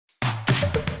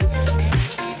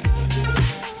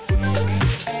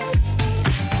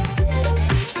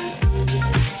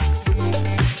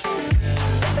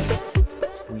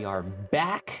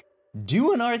back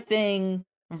doing our thing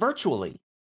virtually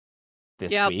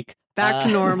this week. Back to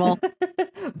normal.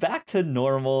 Back to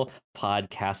normal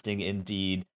podcasting,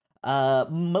 indeed.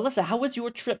 Melissa, how was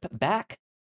your trip back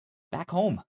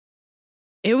home?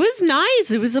 It was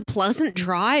nice. It was a pleasant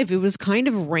drive. It was kind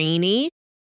of rainy,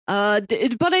 but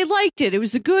I liked it. It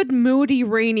was a good, moody,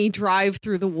 rainy drive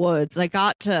through the woods.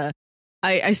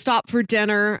 I stopped for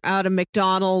dinner at a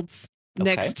McDonald's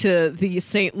next to the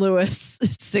St. Louis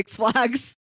Six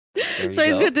Flags. So I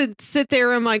was good to sit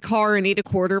there in my car and eat a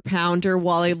quarter pounder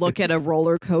while I look at a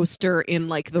roller coaster in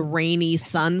like the rainy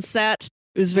sunset.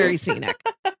 It was very scenic.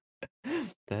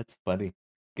 That's funny.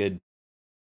 Good.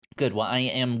 Well, I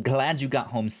am glad you got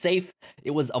home safe.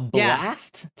 It was a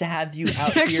blast to have you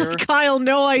out Actually, here. Kyle,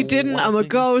 no, I didn't. I'm a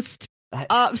ghost.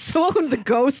 So welcome to the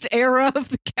ghost era of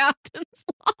the Captain's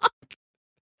Log.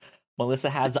 Melissa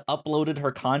has uploaded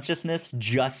her consciousness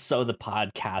just so the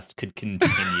podcast could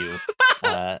continue.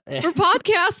 For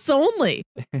podcasts only.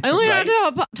 I only have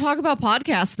to talk about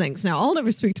podcast things now. I'll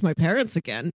never speak to my parents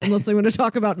again unless they want to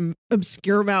talk about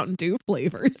obscure Mountain Dew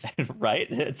flavors. Right?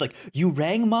 It's like, you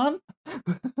rang, Mom?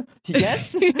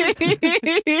 Yes?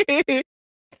 Good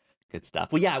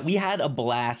stuff. Well, yeah, we had a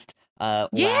blast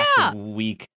last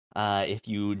week. If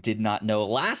you did not know,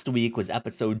 last week was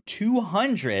episode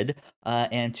 200,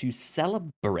 and to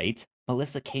celebrate,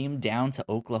 Melissa came down to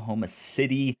Oklahoma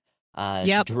City.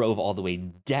 She drove all the way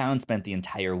down, spent the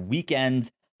entire weekend.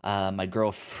 My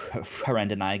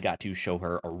girlfriend and I got to show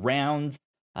her around.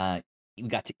 We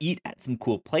got to eat at some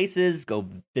cool places, go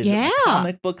visit the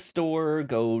comic book store,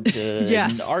 go to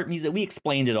the art museum. We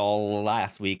explained it all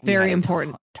last week. Very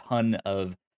important. Ton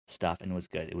of stuff, and it was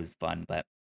good. It was fun, but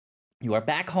you are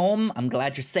back home. I'm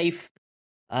glad you're safe.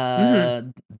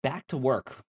 Back to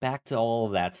work. Back to all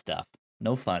of that stuff.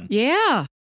 No fun. Yeah.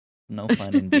 No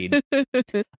fun indeed.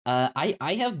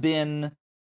 I have been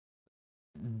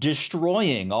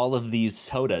destroying all of these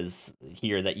sodas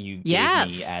here that you gave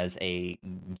me as a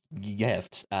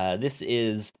gift. This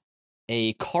is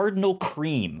a Cardinal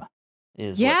Cream.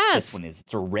 What this one is.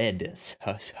 It's a red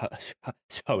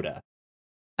soda.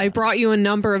 I brought you a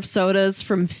number of sodas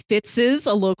from Fitz's,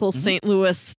 a local St.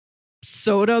 Louis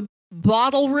soda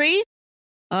bottlery.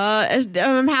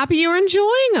 I'm happy you're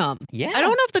enjoying them. Yeah. I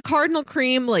don't know if the Cardinal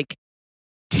Cream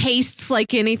tastes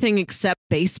like anything except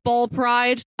baseball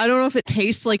pride. I don't know if it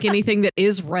tastes like anything that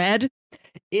is red.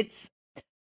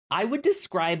 I would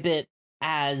describe it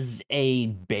as a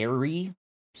berry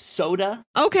soda.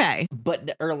 Okay.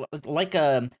 But like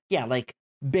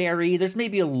berry. There's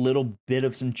maybe a little bit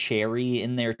of some cherry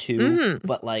in there too,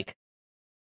 but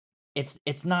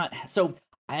it's not. So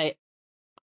I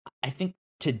think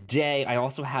today I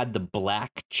also had the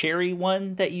black cherry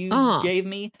one that you gave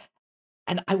me,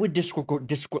 and I would describe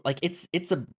it's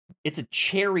a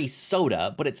cherry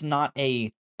soda, but it's not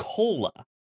a cola.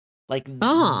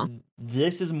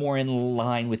 This is more in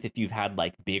line with if you've had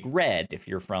Big Red, if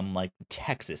you're from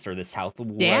Texas or the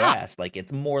Southwest.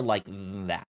 It's more like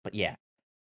that. But yeah.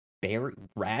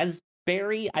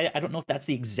 Raspberry. I don't know if that's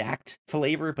the exact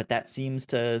flavor, but that seems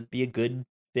to be a good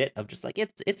fit of just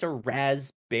it's a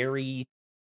raspberry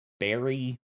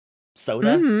berry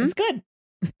soda. It's good.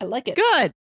 I like it.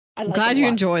 Good. I'm glad you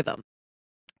enjoy them.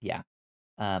 Yeah.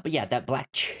 But yeah, that black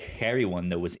cherry one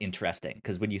though was interesting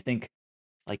because when you think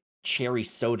cherry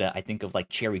soda, I think of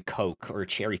cherry Coke or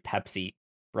cherry Pepsi,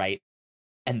 right?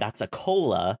 And that's a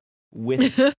cola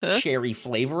with cherry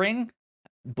flavoring,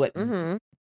 but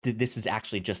this is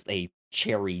actually just a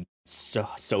cherry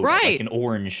soda, like an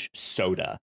orange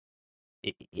soda.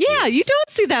 You don't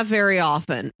see that very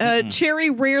often. Cherry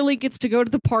rarely gets to go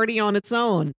to the party on its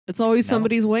own. It's always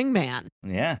somebody's wingman.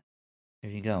 Yeah,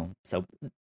 there you go. So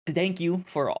thank you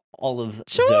for all of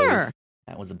those.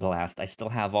 That was a blast. I still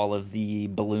have all of the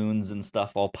balloons and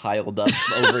stuff all piled up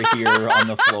over here on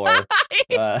the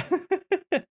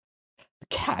floor.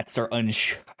 Cats are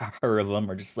unsure of them,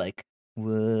 are just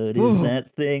what is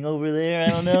that thing over there? I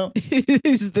don't know.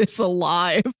 Is this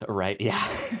alive? Right, yeah.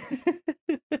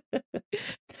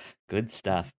 Good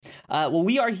stuff. Well,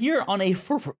 we are here on a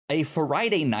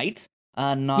Friday night.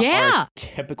 Not our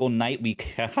typical night. We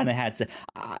kind of had to.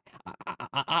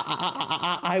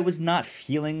 I was not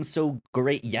feeling so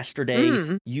great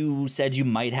yesterday. You said you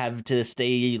might have to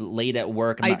stay late at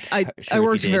work. I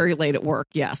worked very late at work.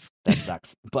 Yes, that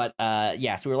sucks. But so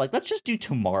we were let's just do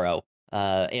tomorrow.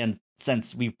 And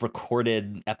since we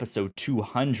recorded episode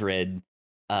 200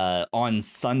 on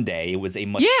Sunday, it was a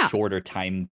much shorter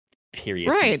time period.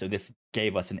 Right. Too, so this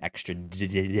gave us an extra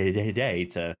day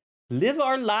to live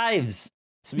our lives,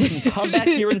 so we can come back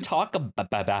here and talk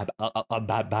about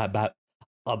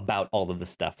all of the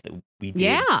stuff that we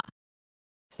did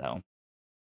So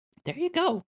there you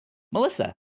go.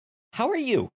 Melissa, how are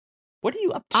you? What are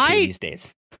you up to these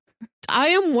days? I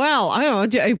am well. I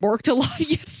don't know. I worked a lot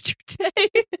yesterday.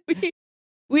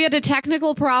 We had a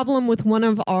technical problem with one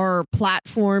of our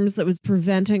platforms that was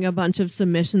preventing a bunch of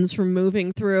submissions from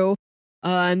moving through.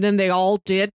 And then they all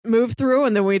did move through,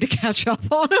 and then we had to catch up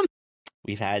on them.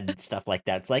 We've had stuff like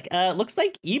that. It's like, looks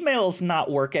like email's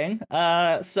not working.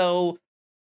 So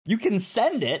you can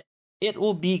send it. It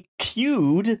will be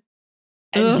queued,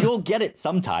 and you'll get it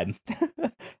sometime.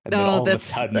 And then all of a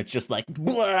sudden, it's just like,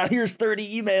 blah, here's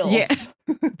 30 emails. Yeah.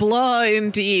 Blah,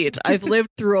 indeed. I've lived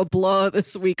through a blah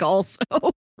this week also.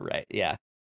 Right, yeah.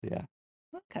 Yeah.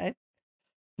 Okay.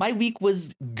 My week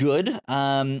was good.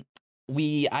 I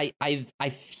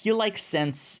feel like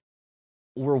since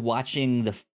we're watching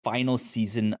the final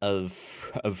season of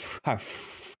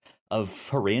Fringe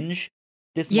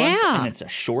this month, and it's a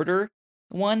shorter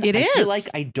one. I feel like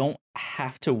I don't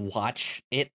have to watch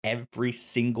it every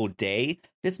single day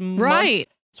this month. Right.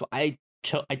 So I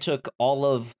took all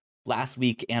of last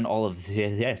week and all of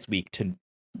this week to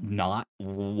not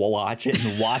watch it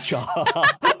and watch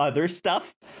other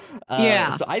stuff.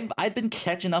 So I've been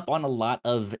catching up on a lot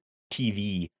of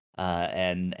TV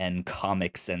and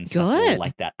comics and stuff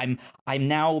like that. I'm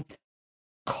now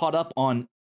caught up on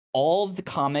all the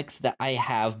comics that I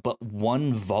have, but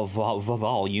one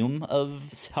volume of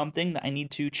something that I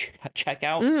need to check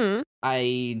out. Mm-hmm.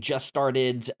 I just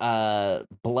started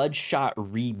Bloodshot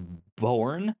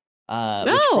Reborn,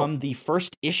 which from the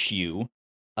first issue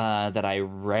that I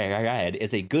read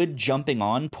is a good jumping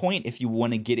on point if you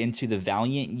want to get into the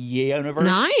Valiant universe.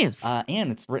 Nice.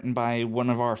 And it's written by one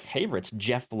of our favorites,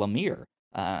 Jeff Lemire.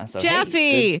 So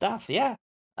Jeffy! Hey, good stuff. Yeah.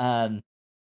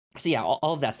 So yeah,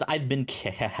 all of that stuff. I've been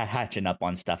catching up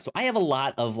on stuff. So I have a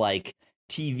lot of like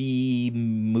TV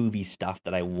movie stuff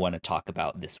that I want to talk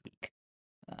about this week.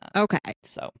 Okay.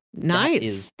 So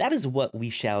nice. That is what we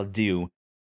shall do.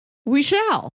 We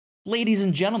shall. Ladies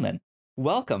and gentlemen,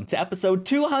 welcome to episode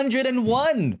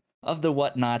 201 of the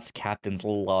Whatnauts Captain's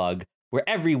Log, where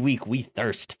every week we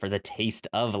thirst for the taste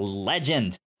of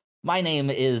legend. My name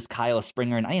is Kyle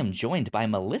Springer, and I am joined by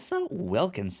Melissa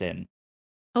Wilkinson.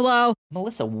 Hello.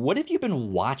 Melissa, what have you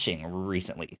been watching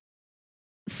recently?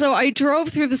 So I drove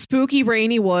through the spooky,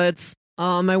 rainy woods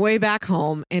on my way back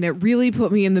home, and it really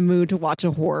put me in the mood to watch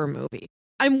a horror movie.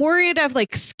 I'm worried I've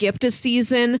like skipped a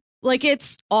season. Like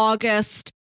it's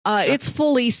August. Sure. It's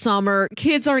fully summer.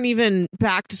 Kids aren't even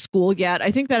back to school yet.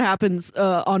 I think that happens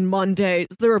on Monday.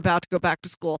 They're about to go back to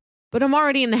school. But I'm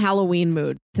already in the Halloween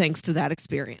mood thanks to that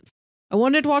experience. I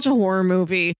wanted to watch a horror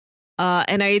movie,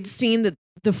 and I had seen that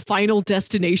the Final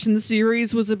Destination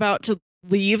series was about to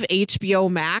leave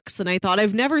HBO Max, and I thought,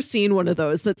 I've never seen one of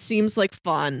those. That seems like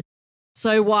fun.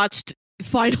 So I watched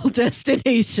Final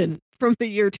Destination from the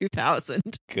year 2000.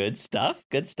 Good stuff.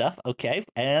 Good stuff. Okay.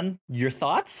 And your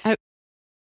thoughts?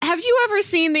 Have you ever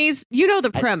seen these? You know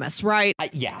the premise, right?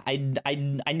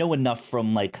 I know enough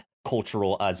from like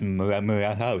cultural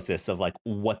osmosis of like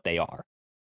what they are.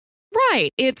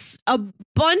 Right. It's a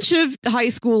bunch of high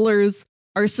schoolers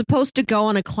are supposed to go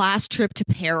on a class trip to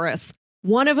Paris.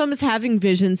 One of them is having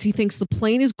visions. He thinks the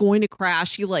plane is going to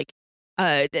crash. He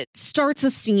starts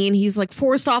a scene. He's like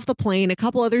forced off the plane. A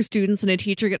couple other students and a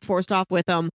teacher get forced off with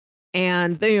him.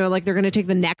 And they're going to take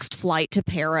the next flight to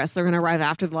Paris. They're going to arrive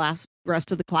after the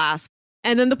rest of the class.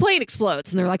 And then the plane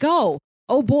explodes. And they're like, oh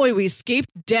boy, we escaped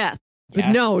death. But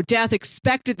no, death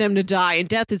expected them to die. And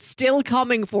death is still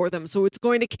coming for them. So it's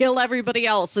going to kill everybody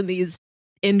else in these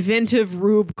inventive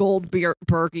Rube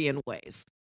Goldbergian ways.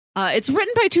 It's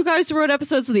written by two guys who wrote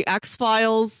episodes of The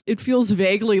X-Files. It feels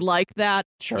vaguely like that.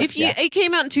 Sure. It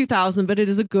came out in 2000, but it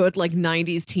is a good like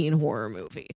 90s teen horror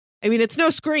movie. I mean, it's no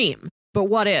Scream, but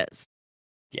what is?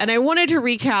 Yeah. And I wanted to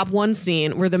recap one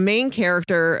scene where the main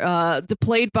character,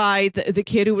 played by the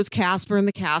kid who was Casper in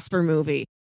the Casper movie,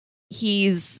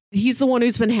 he's the one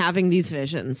who's been having these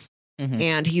visions. Mm-hmm.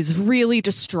 And he's really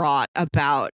distraught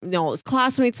about all his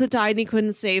classmates that died and he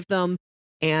couldn't save them.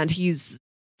 And he's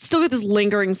still got this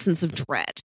lingering sense of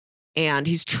dread. And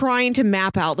he's trying to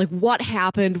map out like what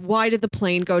happened. Why did the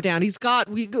plane go down?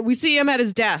 We see him at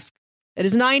his desk, at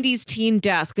his 90s teen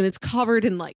desk, and it's covered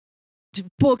in like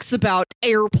books about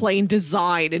airplane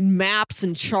design and maps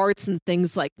and charts and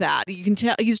things like that. You can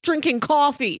tell he's drinking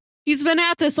coffee. He's been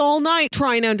at this all night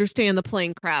trying to understand the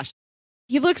plane crash.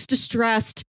 He looks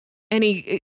distressed. And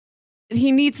he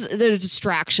needs the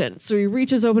distraction. So he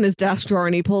reaches open his desk drawer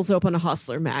and he pulls open a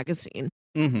Hustler magazine.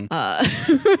 Mm-hmm.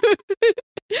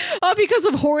 Because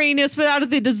of hoariness, but out of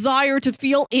the desire to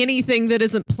feel anything that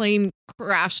isn't plane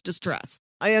crash distress.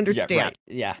 I understand. Yeah. Right.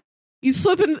 Yeah. He's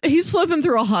flipping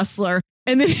through a Hustler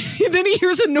And then, then he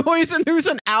hears a noise and there's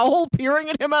an owl peering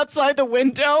at him outside the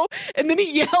window. And then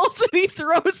he yells and he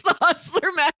throws the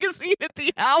Hustler magazine at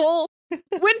the owl.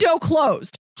 Window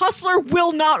closed. Hustler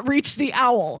will not reach the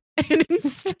owl. And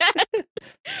instead, the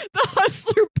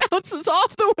Hustler bounces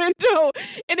off the window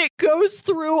and it goes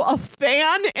through a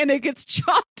fan and it gets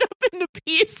chopped up into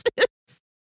pieces.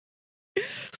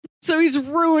 So he's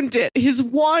ruined it. His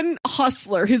one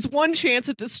Hustler, his one chance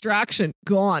at distraction,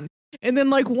 gone. And then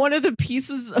like one of the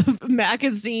pieces of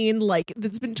magazine, like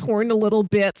that's been torn to little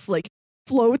bits, like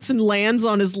floats and lands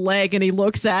on his leg and he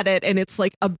looks at it and it's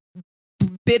like a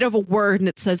bit of a word and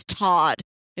it says Todd.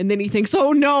 And then he thinks,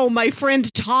 oh no, my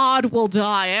friend Todd will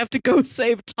die. I have to go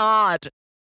save Todd.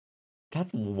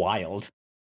 That's wild.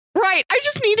 Right. I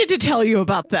just needed to tell you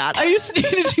about that. I just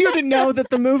needed you to know that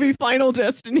the movie Final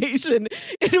Destination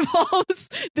involves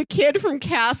the kid from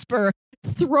Casper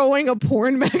throwing a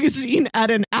porn magazine at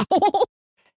an owl.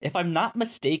 If I'm not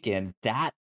mistaken,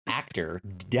 that actor,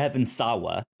 Devon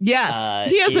Sawa. Yes,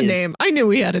 he has a name. I knew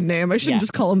he had a name. I shouldn't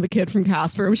just call him the kid from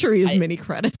Casper. I'm sure he has many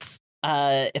credits.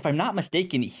 If I'm not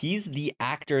mistaken, he's the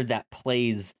actor that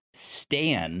plays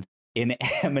Stan in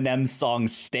Eminem's song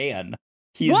Stan.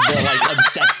 He's the like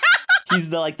obsessed. He's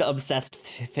the obsessed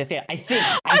fan. I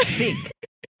think.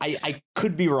 I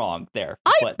could be wrong there.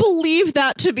 I believe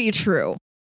that to be true.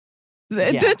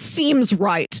 That seems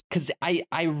right. Because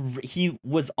he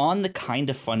was on the Kind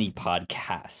of Funny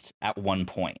podcast at one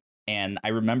point, and I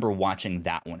remember watching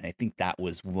that one. I think that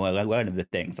was one of the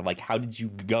things of like, how did you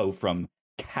go from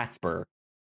Casper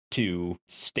to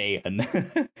Stan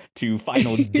to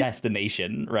Final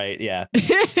Destination, right? Yeah.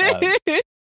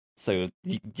 So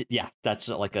yeah, that's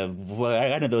like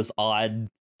one of those odd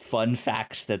fun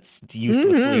facts that's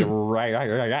uselessly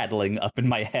rattling up in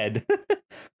my head.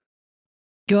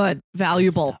 Good,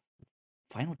 valuable.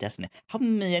 Final Destination. How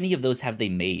many of those have they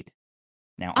made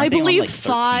now? I believe on, like,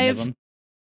 5. Of them?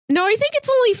 No, I think it's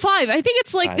only 5. I think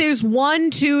it's like 5. There's 1,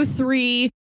 2, 3,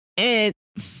 and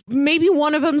maybe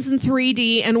one of them's in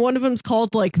 3D, and one of them's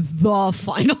called like The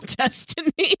Final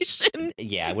Destination.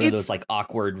 Yeah, one of those like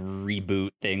awkward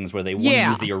reboot things where they want to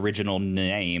use the original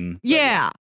name. Yeah.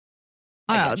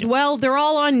 Well, they're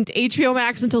all on HBO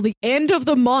Max until the end of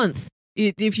the month.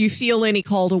 If you feel any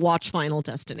call to watch Final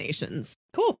Destinations.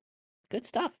 Cool. Good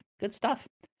stuff. Good stuff.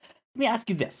 Let me ask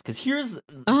you this, because here's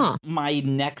my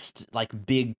next like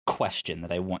big question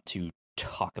that I want to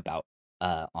talk about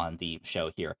on the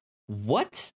show here.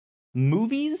 What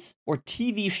movies or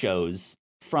TV shows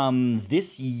from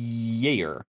this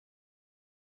year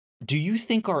do you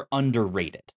think are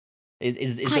underrated?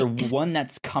 Is there one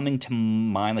that's coming to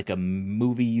mind, like a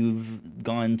movie you've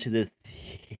gone to the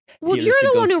Well, you're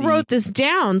the one who wrote this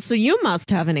down, so you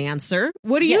must have an answer.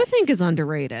 What do you think is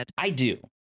underrated? I do.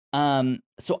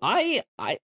 So I've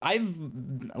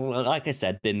like I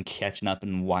said, been catching up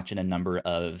and watching a number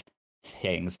of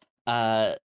things.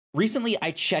 Recently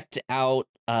I checked out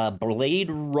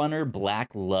Blade Runner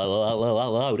Black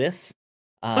Lotus.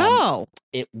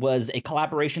 It was a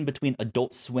collaboration between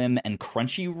Adult Swim and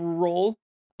Crunchyroll.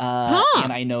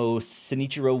 And I know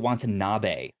Shinichiro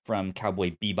Watanabe from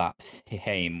Cowboy Bebop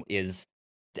fame is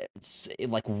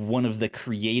like one of the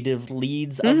creative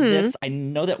leads of this. I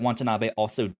know that Watanabe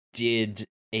also did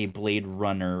a Blade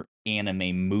Runner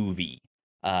anime movie.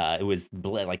 It was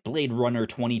like Blade Runner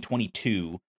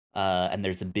 2022. And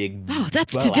there's a big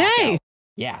that's today.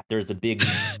 Yeah, there's a big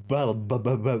blackout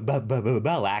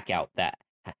that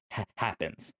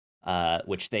happens,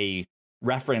 which they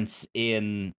reference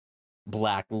in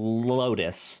Black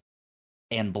Lotus,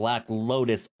 and Black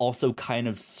Lotus also kind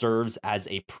of serves as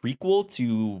a prequel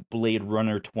to Blade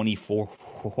Runner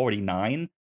 2049.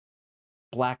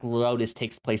 Black Lotus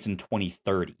takes place in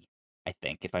 2030, I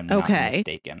think, if I'm not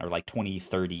mistaken, or like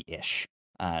 2030-ish.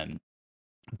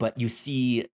 But you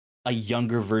see a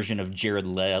younger version of Jared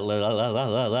Leto's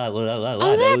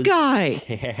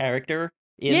character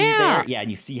in there. Yeah, and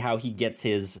you see how he gets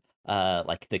his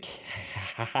like the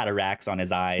cataracts on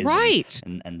his eyes, right,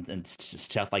 and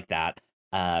stuff like that.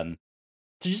 So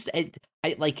just I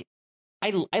like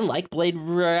Blade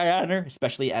Runner,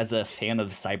 especially as a fan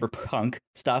of cyberpunk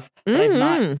stuff, but I've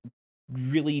not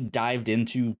really dived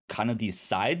into kind of these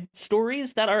side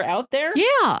stories that are out there.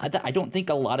 Yeah, that I don't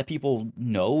think a lot of people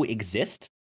know exist.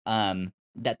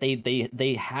 That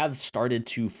they have started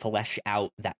to flesh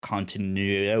out that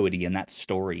continuity in that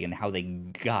story and how they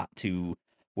got to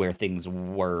where things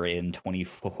were in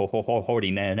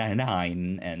 2049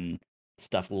 and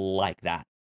stuff like that.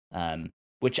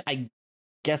 Which I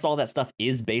guess all that stuff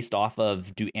is based off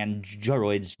of do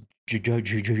androids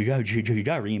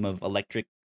dream of electric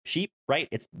sheep, right?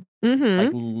 It's Mm-hmm. like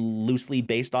loosely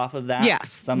based off of that.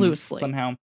 Yes, loosely.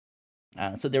 Somehow.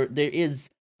 So there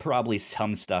is probably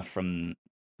some stuff from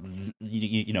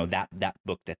that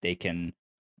book that they can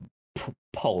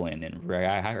pull in and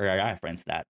reference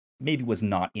that maybe was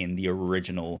not in the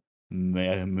original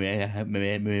movie.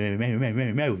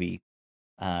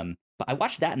 But I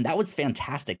watched that and that was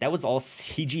fantastic. That was all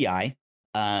CGI.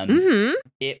 Mm-hmm.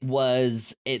 It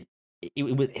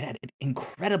had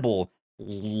incredible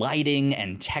lighting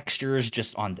and textures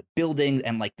just on the buildings,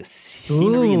 and like the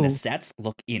scenery and the sets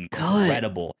look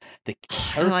incredible. The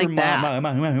character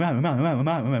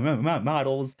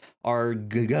models are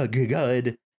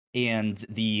good, and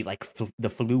the the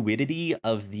fluidity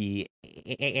of the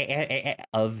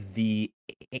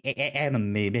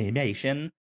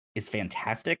animation is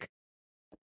fantastic.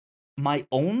 My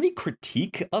only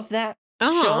critique of that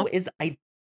show is I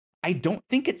don't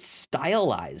think it's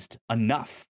stylized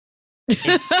enough.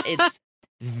 It's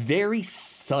very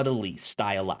subtly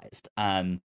stylized.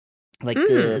 Like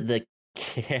the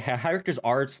characters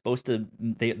are supposed to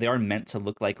they are meant to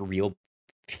look like real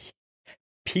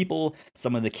people.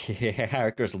 Some of the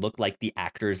characters look like the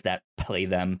actors that play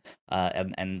them,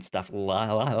 and stuff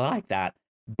like that.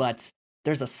 But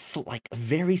there's a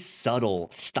very subtle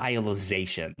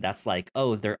stylization that's like,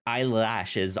 oh, their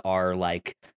eyelashes are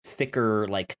like thicker,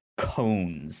 like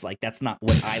cones. Like that's not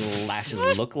what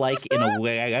eyelashes look like in a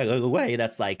way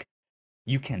that's like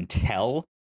you can tell,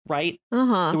 right?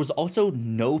 There was also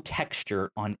no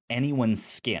texture on anyone's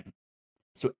skin,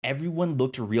 so everyone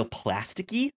looked real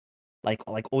plasticky, like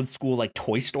old school, like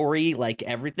Toy Story, like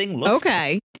everything looks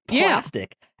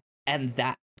plastic, and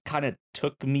that kind of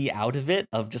took me out of it.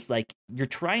 Of just like, you're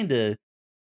trying to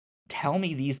tell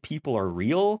me these people are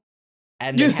real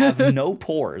and they have no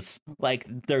pores. Like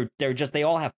they're just, they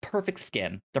all have perfect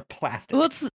skin. They're plastic. Well,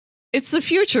 it's the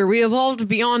future. We evolved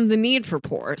beyond the need for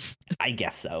pores. I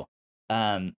guess so.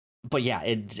 But yeah,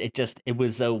 it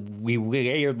was a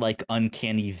weird, like,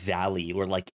 uncanny valley where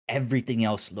like everything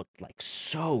else looked like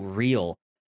so real,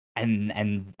 and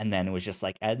then it was just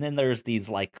like, and then there's these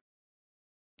like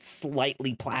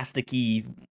slightly plasticky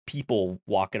people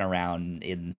walking around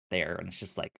in there, and it's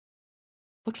just like,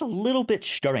 looks a little bit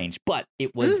strange, but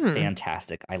it was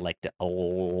fantastic. I liked it a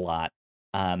lot.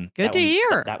 Good to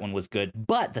hear. That one was good.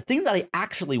 But the thing that I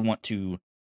actually want to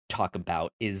talk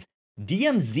about is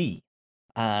DMZ,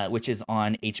 which is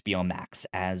on HBO Max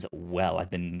as well.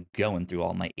 I've been going through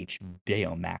all my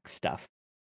HBO Max stuff.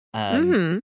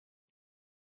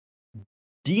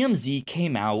 DMZ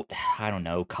came out, I don't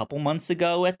know, a couple months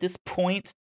ago at this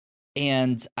point,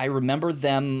 and I remember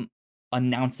them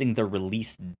announcing the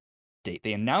release date.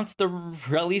 They announced the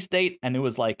release date, and it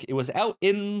was like, it was out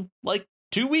in like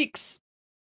 2 weeks.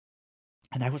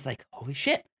 And I was like, holy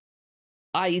shit.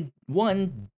 I,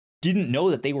 one, didn't know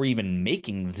that they were even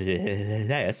making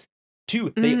this.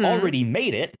 Two, they already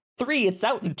made it. Three, it's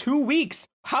out in 2 weeks.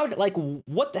 How, like,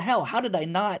 what the hell? How did I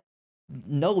not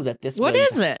know that this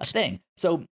was a thing?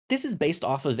 So this is based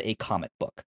off of a comic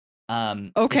book.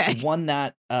 It's one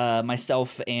that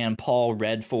myself and Paul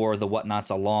read for the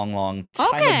Whatnauts a long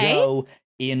time ago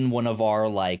in one of our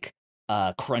like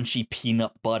crunchy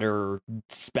peanut butter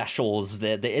specials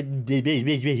that they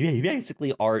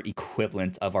basically are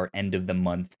equivalent of our end of the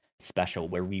month special,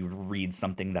 where we read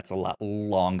something that's a lot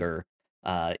longer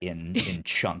in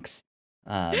chunks.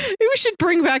 We should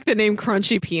bring back the name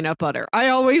Crunchy Peanut Butter. I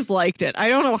always liked it. I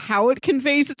don't know how it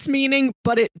conveys its meaning,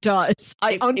 but it does.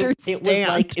 I understand. It was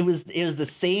like it was the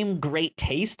same great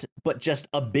taste, but just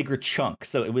a bigger chunk.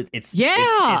 So it's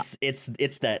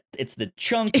the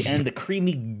chunk and the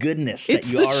creamy goodness that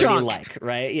you already like,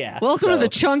 right? Yeah. Welcome to the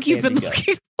chunk you've been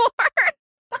looking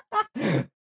for.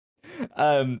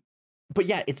 But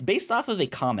yeah, it's based off of a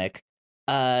comic.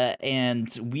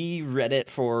 And we read it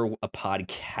for a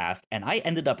podcast, and I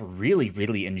ended up really,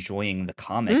 really enjoying the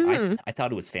comic. I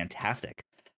thought it was fantastic.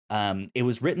 It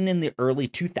was written in the early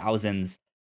 2000s,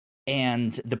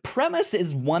 and the premise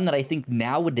is one that I think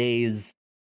nowadays,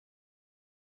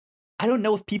 I don't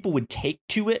know if people would take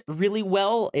to it really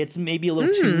well. It's maybe a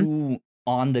little too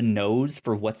on the nose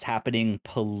for what's happening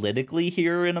politically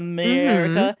here in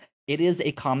America. It is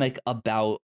a comic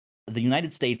about the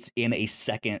United States in a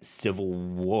second civil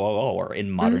war in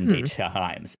modern day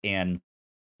times. And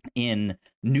in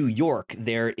New York,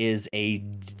 there is a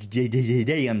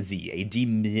DMZ, a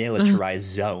demilitarized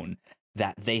zone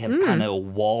that they have kind of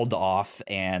walled off,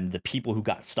 and the people who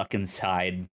got stuck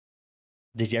inside,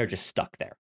 they're just stuck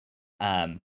there.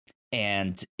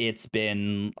 And it's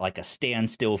been like a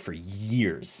standstill for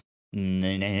years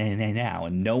now,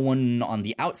 and no one on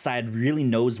the outside really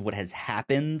knows what has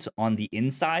happened on the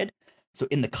inside. So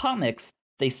in the comics,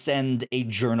 they send a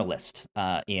journalist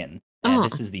in. And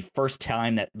this is the first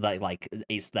time that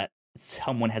that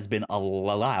someone has been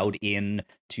allowed in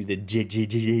to the DMZ.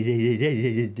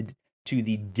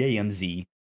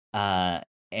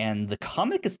 And the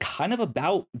comic is kind of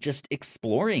about just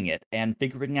exploring it and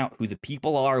figuring out who the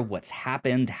people are, what's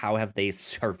happened, how have they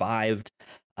survived.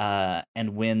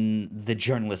 And when the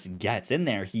journalist gets in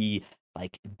there, he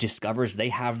discovers they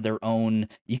have their own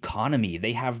economy.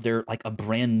 They have their a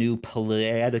brand new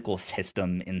political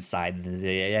system inside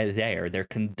there. They're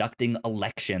conducting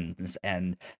elections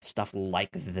and stuff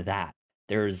like that.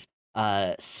 There's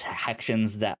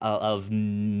sections that of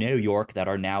New York that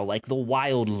are now like the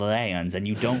wild lands, and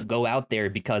you don't go out there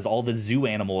because all the zoo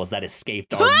animals that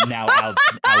escaped are now out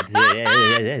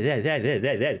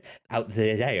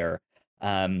there.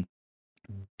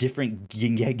 Different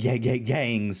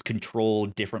gangs control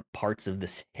different parts of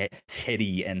the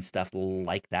city and stuff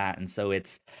like that, and so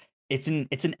it's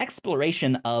an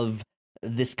exploration of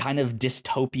this kind of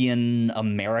dystopian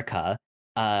America,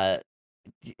 and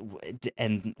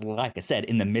like I said,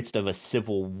 in the midst of a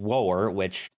civil war,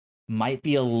 which might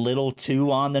be a little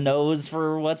too on the nose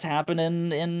for what's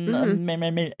happening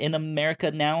in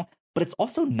America now, but it's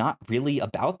also not really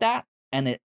about that, and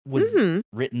it was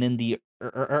written in the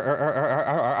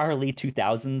early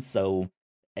 2000s, so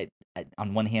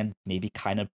on one hand maybe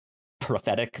kind of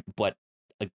prophetic, but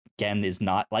again is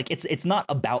not it's not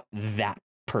about that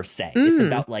per se. It's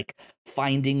about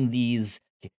finding these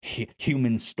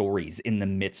human stories in the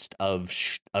midst of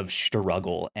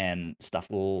struggle and stuff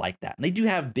like that. And they do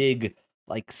have big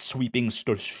sweeping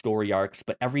story arcs,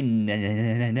 but every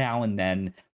now and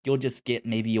then you'll just get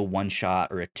maybe a one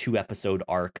shot or a 2-episode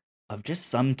arc of just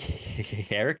some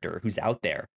character who's out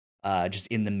there, just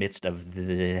in the midst of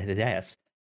this.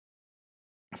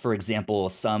 For example,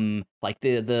 some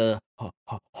the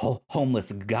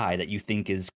homeless guy that you think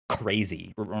is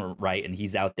crazy, right? And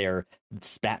he's out there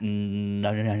spatting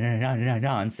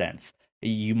nonsense.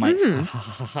 You might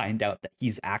find out that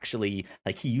he's actually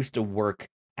he used to work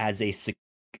as a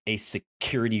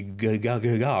security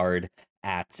guard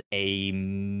at a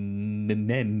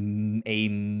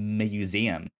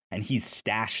museum, and he's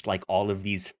stashed all of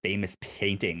these famous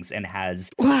paintings and has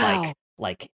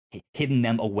hidden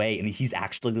them away, and he's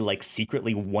actually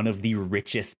secretly one of the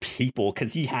richest people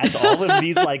because he has all of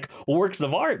these works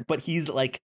of art, but he's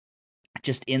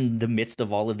just in the midst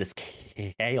of all of this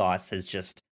chaos has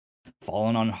just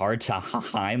fallen on hard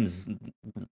times,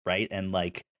 right? And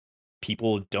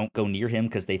people don't go near him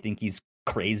because they think he's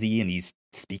crazy and he's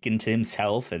speaking to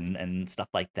himself and stuff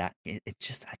like that. It's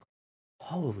just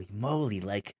holy moly,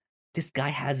 this guy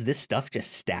has this stuff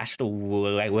just stashed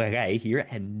away here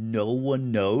and no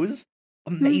one knows.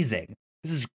 Amazing.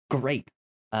 This is great.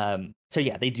 So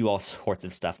yeah, they do all sorts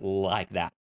of stuff like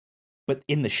that. But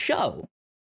in the show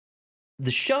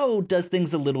does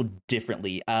things a little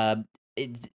differently.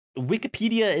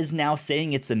 Wikipedia is now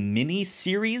saying it's a mini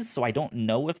series, so I don't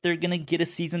know if they're gonna get a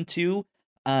season 2.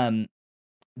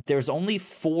 There's only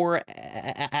 4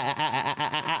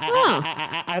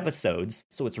 episodes,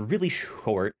 so it's really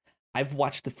short. I've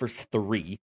watched the first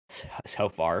 3 so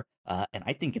far, and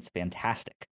I think it's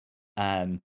fantastic.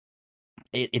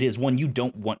 It is one you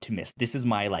don't want to miss. This is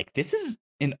my this is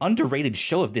an underrated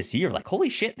show of this year. Holy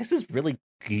shit, this is really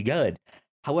good.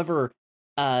 However,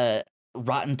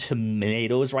 Rotten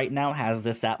Tomatoes right now has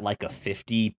this at a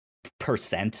 50%.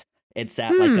 It's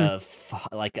at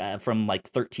from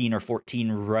 13 or 14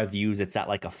 reviews, it's at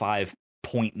a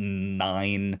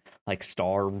 5.9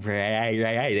 star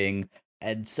rating.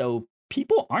 And so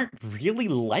people aren't really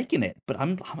liking it, but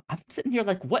I'm sitting here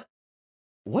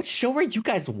what show are you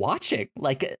guys watching?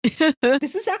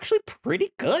 This is actually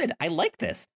pretty good. I like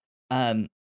this. But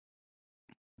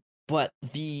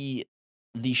the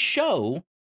show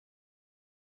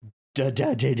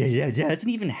doesn't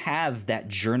even have that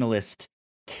journalist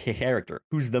character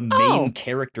who's the main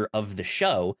character of the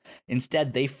show.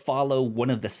 Instead, they follow one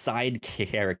of the side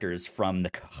characters from the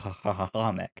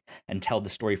comic and tell the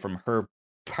story from her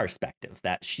perspective,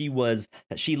 that she lived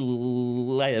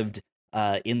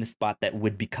in the spot that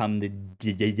would become the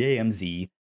DMZ,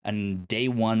 and day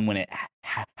one when it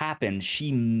happened,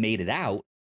 she made it out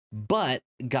but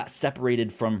got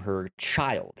separated from her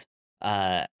child,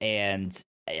 and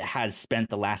has spent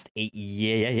the last 8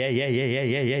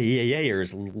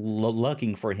 years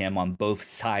looking for him on both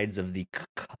sides of the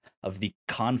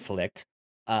conflict,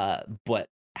 but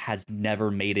has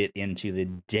never made it into the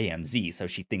DMZ. So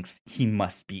she thinks he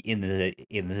must be in the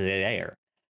air,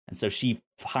 and so she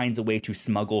finds a way to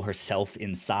smuggle herself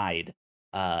inside,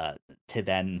 to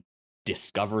then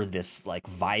discover this like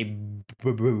vibrant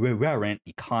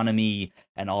economy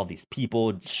and all these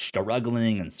people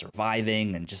struggling and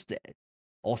surviving and just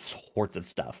all sorts of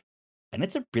stuff. And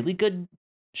it's a really good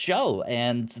show.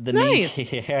 And the main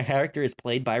character is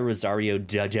played by Rosario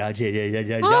Dawson.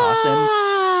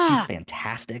 She's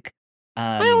fantastic.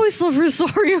 I always love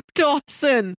Rosario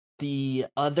Dawson. The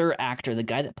other actor, the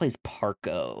guy that plays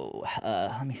Parko,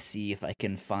 let me see if I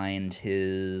can find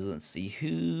his. Let's see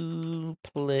who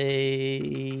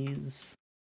plays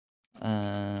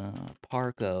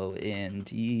Parko in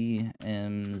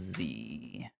DMZ.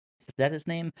 Is that his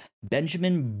name?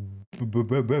 Benjamin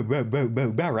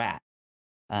Barat.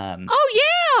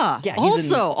 Yeah.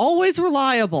 Also, always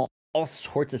reliable. All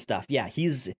sorts of stuff. Yeah,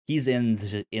 he's in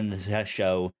the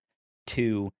show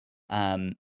too.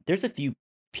 There's a few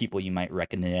people you might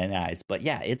recognize, but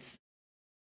yeah, it's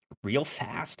real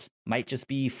fast. Might just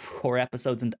be 4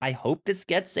 episodes, and I hope this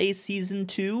gets a season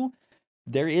 2.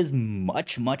 There is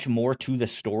much more to the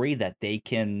story that they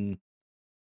can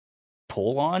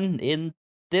pull on in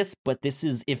this, but this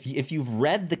is if you've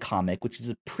read the comic, which is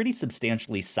a pretty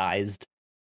substantially sized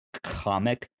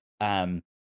comic,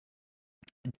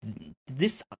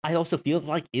 this I also feel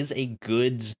like is a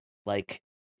good, like,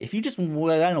 if you just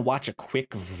want to watch a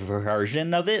quick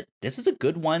version of it, this is a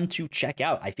good one to check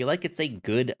out. I feel like it's a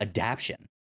good adaptation.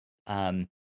 And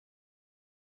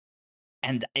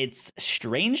it's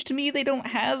strange to me they don't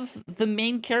have the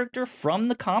main character from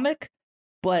the comic,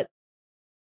 but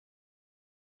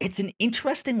it's an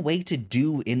interesting way to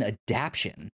do an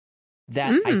adaptation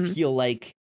that I feel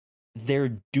like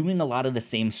they're doing a lot of the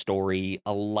same story,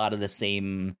 a lot of the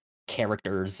same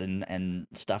characters and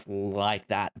stuff like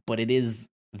that, but it is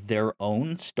their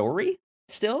own story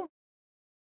still.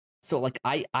 So like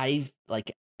I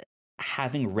like,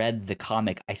 having read the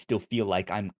comic, I still feel like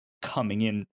I'm coming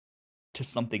in to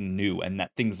something new and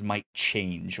that things might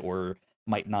change or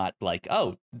might not, like,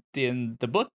 oh, in the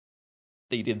book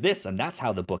they did this and that's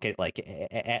how the book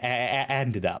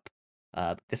ended up.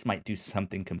 This might do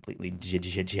something completely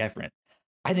different.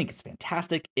 I think it's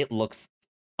fantastic. It looks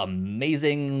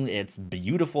amazing. It's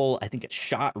beautiful. I think it's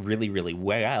shot really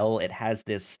well. It has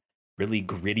this really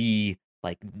gritty,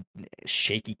 like,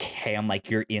 shaky cam, like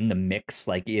you're in the mix,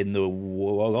 like in the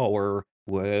war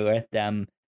with them.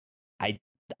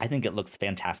 I think it looks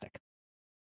fantastic.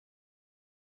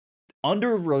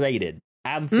 Underrated.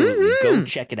 Absolutely. Go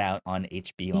check it out on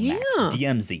HBO Max.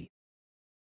 DMZ.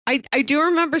 I do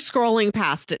remember scrolling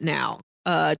past it now.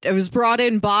 It was brought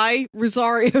in by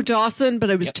Rosario Dawson,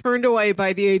 but I was turned away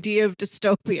by the idea of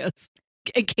dystopias.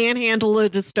 I can't handle a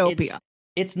dystopia.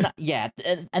 It's not,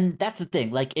 and that's the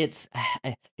thing. Like, it's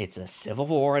a civil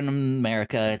war in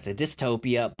America. It's a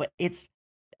dystopia, but it's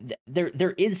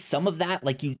there is some of that.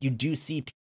 Like, you do see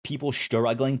people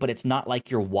struggling, but it's not like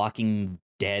your Walking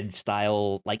Dead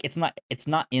style. Like, it's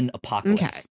not in Apocalypse.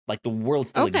 Okay. Like, the world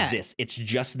still exists. It's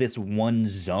just this one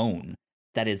zone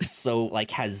that is so,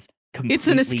 like, has completely... It's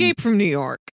an escape from New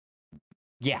York.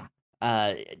 Yeah.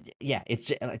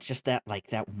 It's just that, like,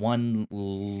 that one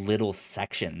little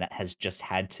section that has just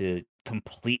had to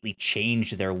completely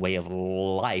change their way of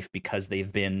life because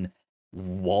they've been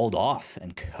walled off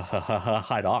and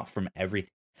cut off from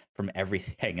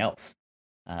everything else.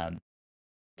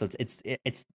 So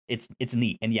it's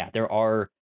neat. And yeah, there are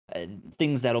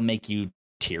things that'll make you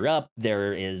tear up.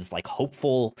 There is, like,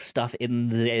 hopeful stuff in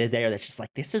there that's just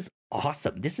like, this is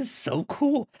awesome. This is so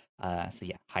cool. So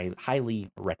yeah, highly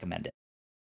recommend it.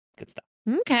 Good stuff.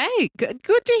 Okay, good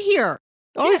to hear.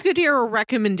 Always good to hear a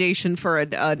recommendation for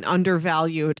an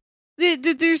undervalued.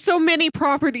 There's so many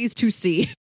properties to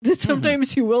see that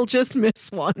sometimes you will just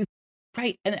miss one.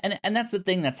 Right, and that's the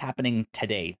thing that's happening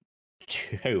today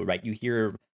too, right? You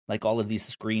hear, like, all of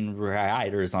these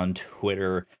screenwriters on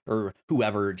Twitter or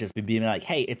whoever just being like,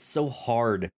 hey, it's so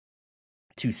hard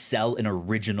to sell an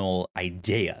original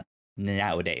idea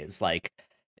nowadays. Like,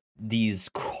 these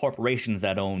corporations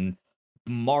that own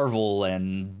Marvel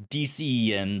and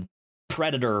DC and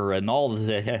Predator and all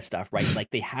this stuff, right?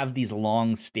 Like, they have these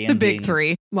long-standing... The big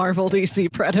three: Marvel,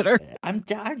 DC, Predator. I'm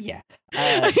down, yeah.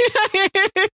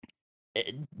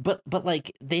 But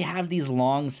like, they have these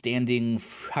long-standing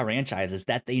franchises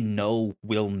that they know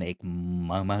will make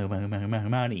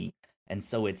money, and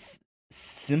so it's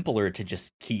simpler to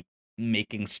just keep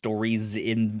making stories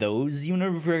in those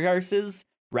universes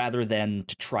rather than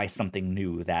to try something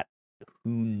new that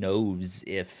who knows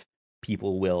if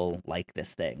people will like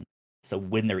this thing. So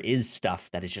when there is stuff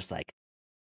that is just like,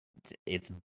 it's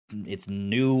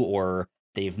new, or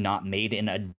they've not made an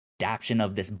adaptation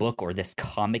of this book or this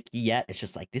comic yet, it's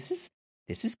just like, this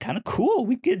is kind of cool.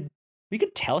 We could we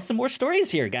could tell some more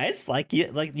stories here, guys. Like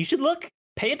you should look,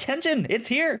 pay attention. It's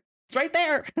here. It's right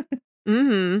there.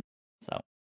 Mm-hmm. So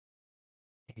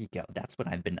there you go. That's what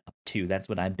I've been up to. That's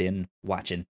what I've been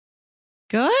watching.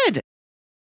 Good.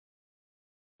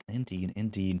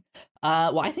 Indeed.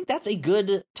 Well, I think that's a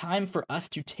good time for us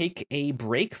to take a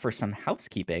break for some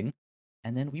housekeeping,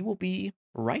 and then we will be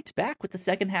right back with the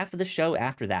second half of the show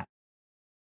after that.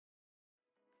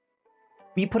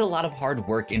 We put a lot of hard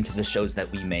work into the shows that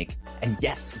we make, and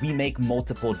yes, we make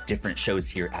multiple different shows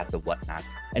here at the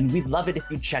Whatnauts, and we'd love it if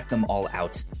you check them all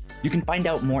out. You can find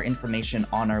out more information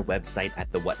on our website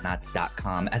at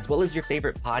thewhatnauts.com, as well as your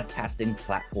favorite podcasting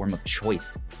platform of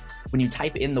choice. When you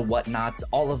type in the Whatnauts,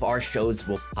 all of our shows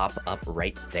will pop up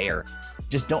right there.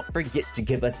 Just don't forget to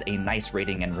give us a nice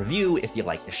rating and review if you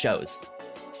like the shows.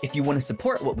 If you want to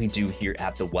support what we do here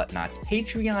at the Whatnauts,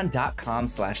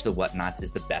 patreon.com/thewhatnauts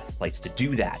is the best place to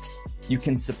do that. You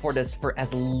can support us for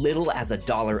as little as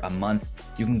 $1 a month.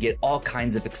 You can get all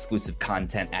kinds of exclusive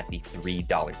content at the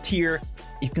 $3 tier.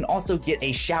 You can also get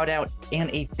a shout out and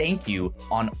a thank you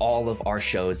on all of our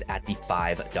shows at the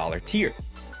 $5 tier.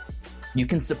 You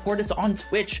can support us on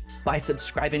Twitch by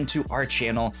subscribing to our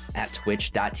channel at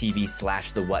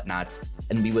twitch.tv/thewhatnauts,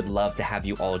 and we would love to have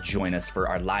you all join us for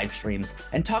our live streams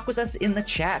and talk with us in the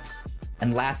chat.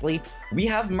 And lastly, we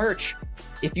have merch.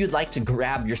 If you'd like to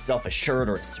grab yourself a shirt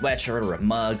or a sweatshirt or a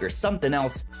mug or something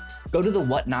else, go to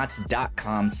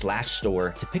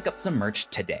thewhatnauts.com/store to pick up some merch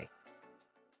today.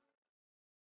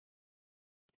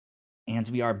 And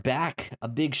we are back. A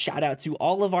big shout out to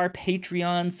all of our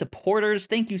Patreon supporters.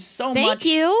 Thank you so much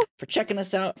for checking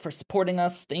us out, for supporting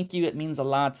us. Thank you. It means a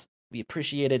lot. We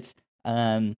appreciate it.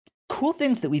 Cool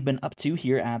things that we've been up to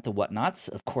here at the Whatnauts.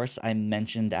 Of course, I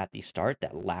mentioned at the start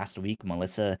that last week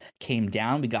Melissa came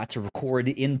down. We got to record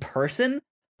in person.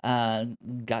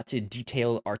 Got to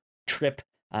detail our trip.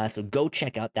 So go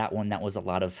check out that one. That was a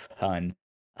lot of fun.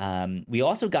 We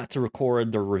also got to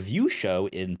record the review show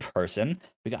in person.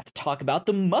 We got to talk about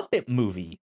the Muppet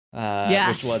movie,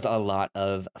 which was a lot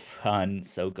of fun.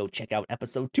 So go check out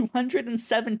episode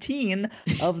 217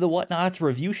 of the Whatnauts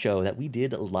review show that we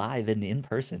did live and in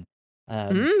person.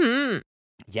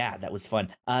 Yeah, that was fun.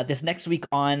 This next week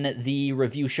on the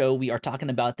review show, we are talking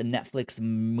about the Netflix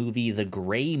movie The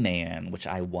Gray Man, which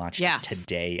I watched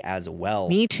today as well.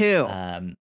 Me too.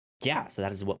 Yeah, so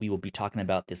that is what we will be talking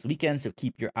about this weekend, so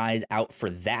keep your eyes out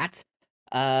for that.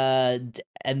 And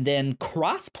then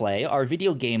Crossplay, our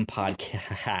video game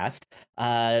podcast,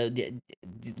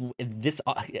 this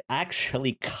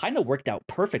actually kind of worked out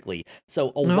perfectly.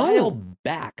 So a while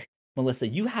back, Melissa,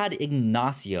 you had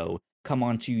Ignacio come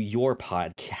onto your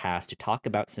podcast to talk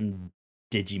about some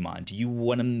Digimon. Do you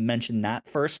want to mention that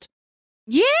first?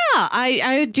 Yeah,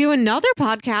 I do another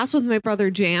podcast with my brother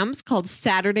Jams called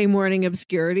Saturday Morning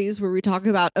Obscurities, where we talk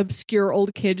about obscure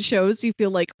old kid shows you feel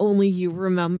like only you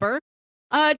remember,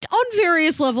 on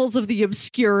various levels of the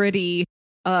obscurity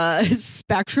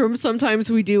spectrum. Sometimes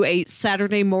we do a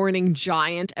Saturday Morning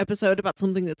Giant episode about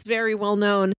something that's very well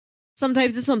known.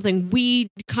 Sometimes it's something we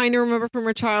kind of remember from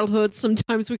our childhood.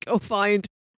 Sometimes we go find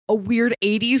a weird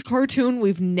 80s cartoon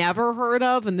we've never heard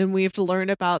of, and then we have to learn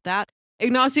about that.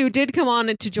 Ignacio did come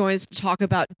on to join us to talk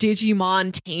about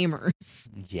Digimon Tamers.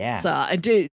 Yeah. So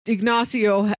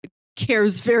Ignacio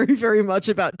cares very, very much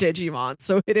about Digimon.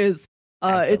 So it is,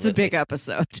 it's a big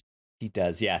episode. He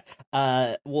does, yeah.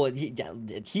 Well,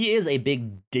 he is a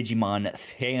big Digimon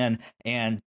fan.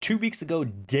 And 2 weeks ago,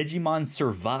 Digimon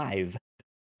Survive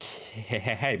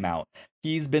came out.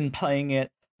 He's been playing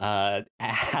it.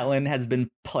 Alan has been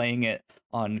playing it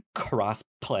on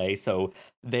Crossplay, so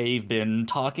they've been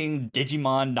talking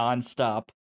Digimon nonstop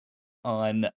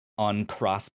on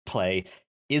Crossplay.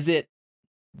 Is it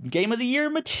Game of the Year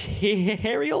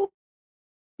material?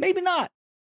 Maybe not.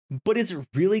 But is it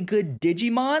really good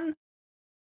Digimon?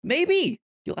 Maybe.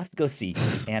 You'll have to go see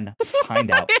and find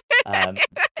out.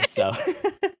 So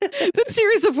that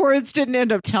series of words didn't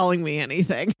end up telling me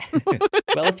anything.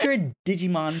 Well, if you're a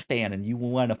Digimon fan and you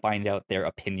want to find out their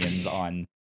opinions on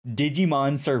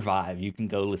Digimon Survive, you can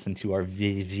go listen to our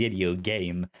video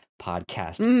game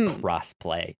podcast,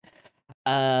 Crossplay.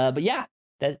 But yeah,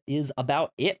 that is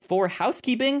about it for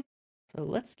housekeeping. So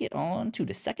let's get on to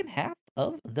the second half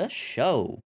of the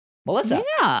show. Melissa.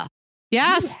 Yeah.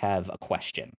 Yes. You have a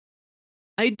question.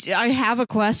 I have a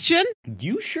question.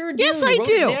 You sure do. Yes, I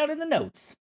do. It down in the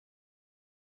notes.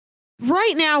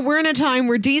 Right now, we're in a time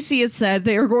where DC has said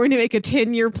they are going to make a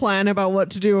 10-year plan about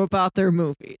what to do about their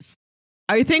movies.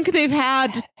 I think they've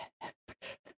had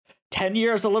 10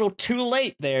 years a little too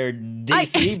late there,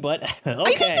 DC, but okay. I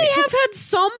think they have had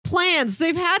some plans.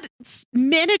 They've had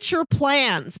miniature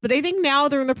plans, but I think now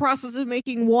they're in the process of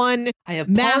making one I have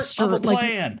master part of a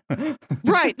plan.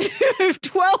 Right.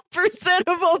 12%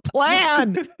 of a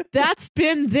plan. That's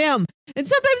been them. And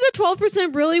sometimes that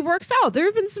 12% really works out. There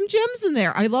have been some gems in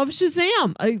there. I love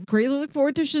Shazam. I greatly look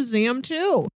forward to Shazam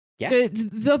too. Yeah.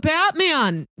 The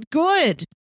Batman. Good.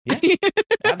 Yeah,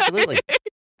 absolutely.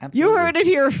 You heard it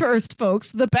here first,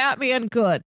 folks. The Batman,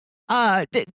 good. There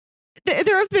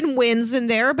have been wins in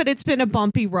there, but it's been a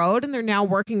bumpy road, and they're now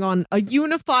working on a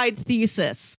unified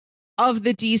thesis of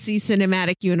the DC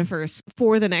cinematic universe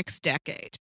for the next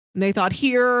decade. And they thought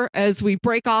here, as we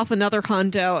break off another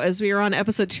hundo, as we are on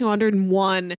episode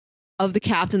 201 of the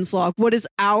Captain's Log, what is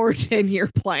our 10-year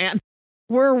plan?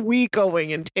 Where are we going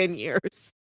in 10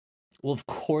 years? Well, of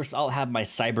course, I'll have my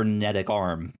cybernetic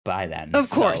arm by then. Of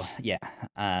course. So, yeah.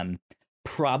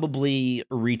 Probably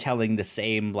retelling the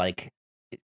same, like,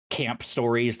 camp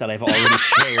stories that I've already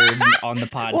shared on the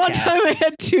podcast. One time I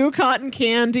had 2 cotton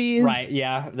candies. Right,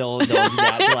 yeah. They'll do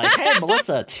that. They're like, hey,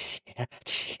 Melissa,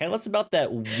 tell us about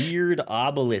that weird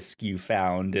obelisk you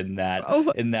found in that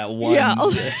one. Yeah.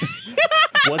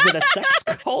 Was it a sex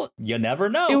cult? You never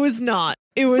know. It was not.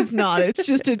 It's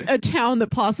just a town that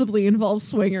possibly involves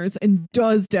swingers and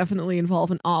does definitely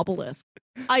involve an obelisk.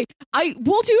 I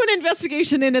will do an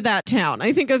investigation into that town.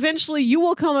 I think eventually you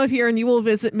will come up here and you will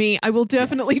visit me. I will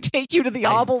definitely take you to the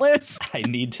obelisk. I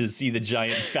need to see the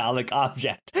giant phallic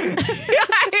object. It's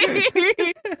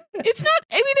not,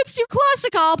 I mean, it's your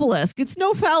classic obelisk. It's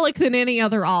no phallic than any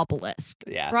other obelisk.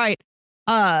 Yeah. Right.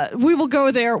 We will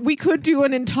go there. We could do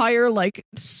an entire like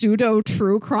pseudo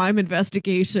true crime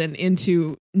investigation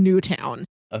into Newtown.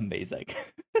 Amazing.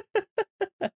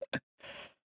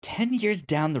 10 years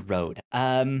down the road.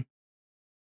 I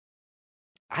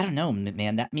don't know,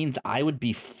 man. That means I would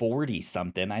be 40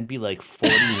 something. I'd be like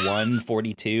 41,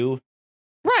 42.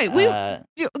 Right. And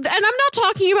I'm not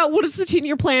talking about what is the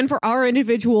 10-year plan for our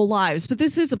individual lives, but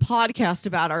this is a podcast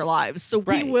about our lives. So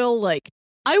we will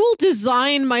I will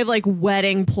design my like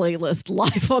wedding playlist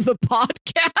live on the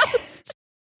podcast.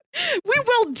 We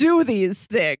will do these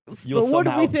things. What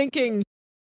are we thinking?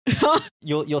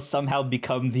 You'll somehow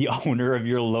become the owner of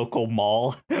your local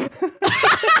mall.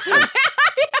 I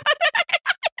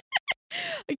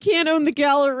can't own the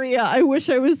Galleria. I wish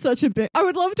I was such a big. I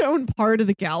would love to own part of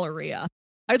the Galleria.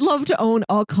 I'd love to own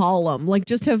a column, like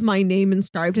just have my name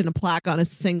inscribed in a plaque on a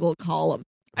single column.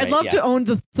 I'd love to own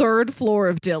the 3rd floor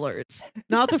of Dillard's,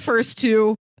 not the first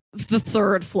 2, the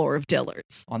 3rd floor of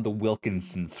Dillard's. On the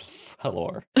Wilkinson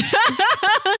floor.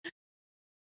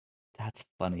 That's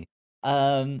funny.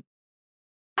 I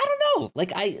don't know.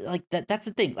 That's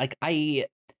the thing.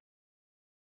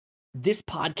 This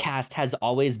podcast has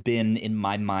always been in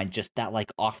my mind just that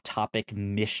like off-topic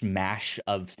mishmash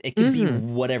of it can be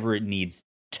whatever it needs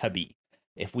to be.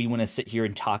 If we want to sit here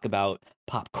and talk about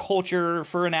pop culture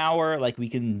for an hour, like we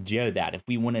can do that. If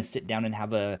we want to sit down and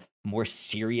have a more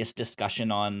serious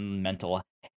discussion on mental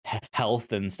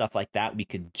health and stuff like that, we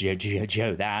could do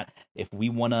that. If we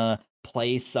want to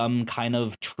play some kind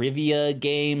of trivia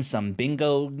game, some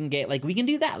bingo game, like we can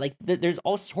do that. Like there's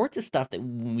all sorts of stuff that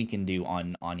we can do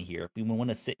on here. If we want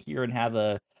to sit here and have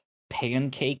a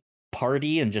pancake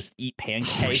party and just eat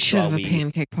pancakes, we should have a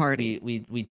pancake party.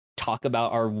 We talk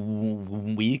about our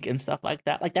week and stuff like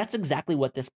that. Like that's exactly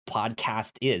what this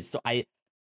podcast is. So I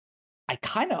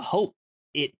kind of hope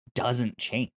it doesn't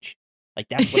change. Like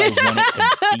that's what I want it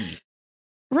to be.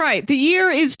 Right. The year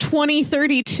is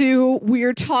 2032.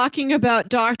 We're talking about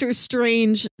Doctor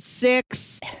Strange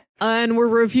 6, and we're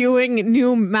reviewing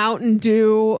new Mountain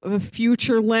Dew,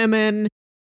 Future Lemon.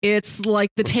 It's like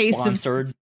the taste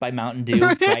sponsored by Mountain Dew,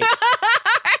 right?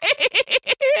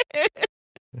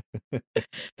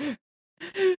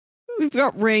 We've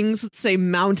got rings that say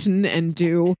Mountain and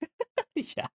Dew.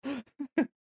 Yeah.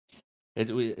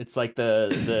 It's like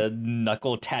the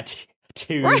knuckle tattoos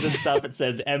and stuff. It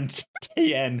says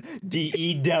MTNDEW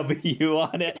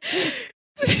on it.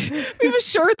 We have a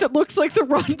shirt that looks like the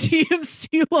Run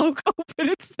DMC logo, but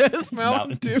it says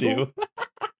Mountain Dew.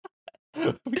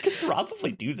 We could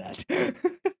probably do that.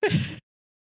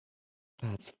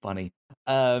 That's funny.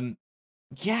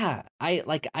 Yeah,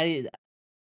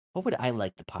 what would I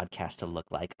like the podcast to look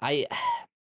like? I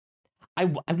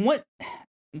want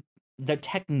the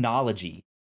technology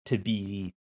to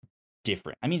be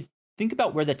different. I mean, think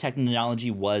about where the technology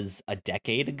was a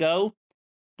decade ago.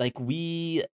 Like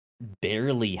we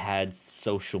barely had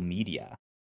social media.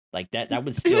 Like that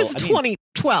was still. It was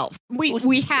 2012.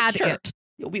 We had it.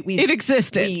 It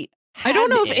existed. I don't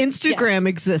know if Instagram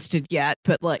existed yet,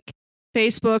 but like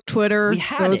Facebook, Twitter, We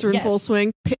had those it, were in full yes.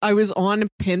 swing. I was on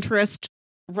Pinterest.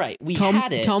 Right, we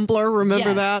had it. Tumblr, remember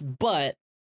yes, that? but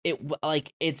it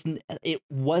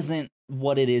wasn't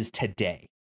what it is today,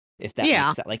 if that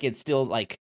makes sense. Like, it's still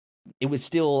like, it was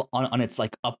still on its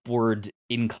like upward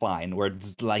incline, where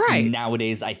it's like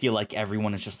nowadays I feel like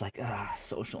everyone is just like,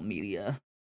 social media.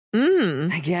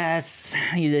 I guess,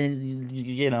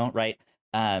 you know, right?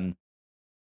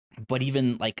 But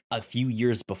even like a few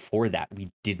years before that, we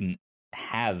didn't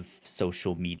have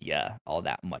social media all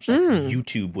that much. Like,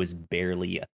 YouTube was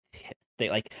barely a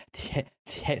thing. Like,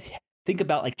 think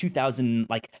about like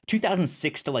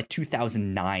 2006 to like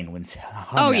 2009 when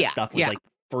stuff was like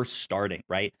first starting,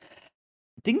 right?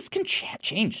 Things can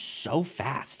change so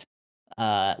fast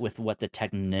with what the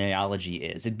technology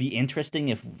is. It'd be interesting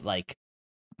if like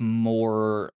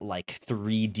more like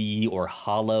 3D or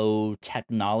hollow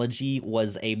technology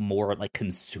was a more like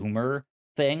consumer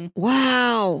thing.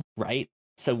 Wow. Right?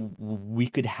 So we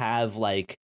could have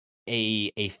like a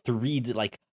 3D,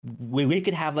 like we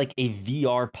could have like a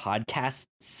VR podcast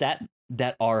set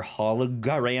that our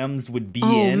holograms would be in.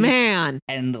 Oh man.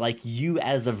 And like you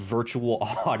as a virtual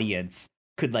audience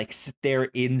could like sit there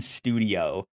in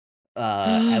studio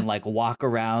and like walk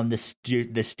around the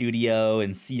studio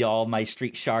and see all my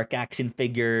Street Shark action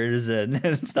figures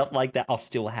and stuff like that. I'll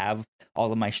still have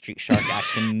all of my Street Shark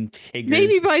action figures.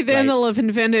 Maybe by then they'll have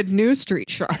invented new Street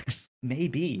Sharks.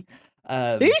 Maybe.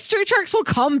 Maybe Street Sharks will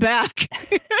come back.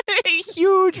 A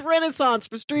huge renaissance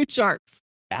for Street Sharks.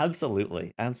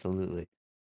 Absolutely.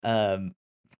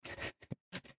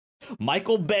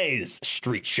 Michael Bay's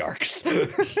Street Sharks.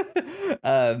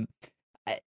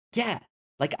 Yeah.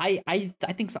 Like I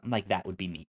think something like that would be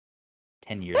neat.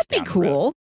 10 years That'd down be cool. The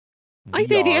road. I like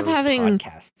the idea of having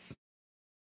podcasts.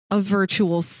 A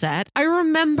virtual set. I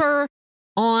remember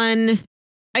I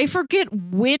forget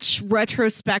which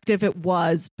retrospective it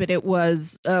was, but it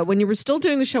was when you were still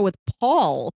doing the show with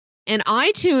Paul, and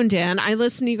I tuned in. I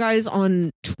listened to you guys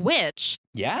on Twitch.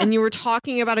 Yeah. And you were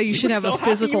talking about how you should have a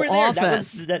physical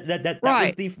office. That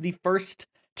was the first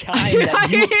time that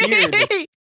you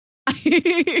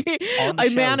appeared. I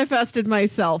manifested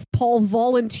myself. Paul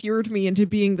volunteered me into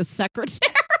being the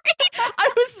secretary.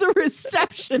 I was the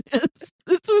receptionist.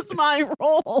 This was my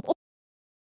role.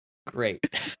 Great.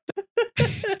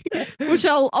 Which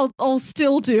I'll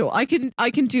still do. I can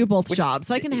do both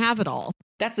jobs. I can have it all.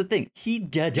 That's the thing. He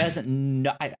doesn't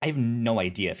know. I have no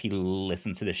idea if he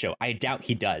listens to the show. I doubt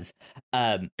he does.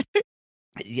 But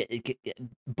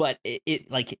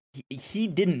it like he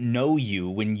didn't know you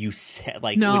when you said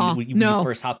like when you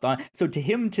first hopped on. So to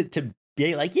him to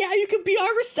be like, yeah, you can be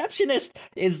our receptionist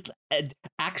is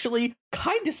actually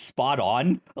kind of spot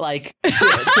on. Like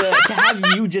to have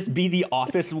you just be the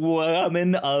office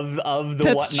woman of the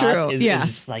Whatnauts is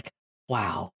just like,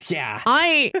 wow, yeah.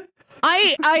 I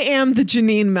am the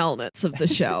Janine Melnitz of the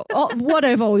show. What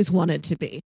I've always wanted to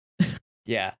be.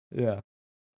 Yeah.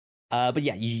 But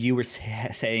yeah, you were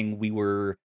saying we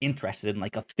were interested in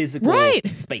like a physical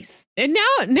space. And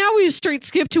now we straight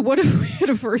skip to what if we had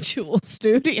a virtual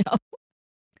studio?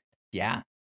 Yeah.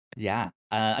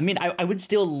 I mean, I would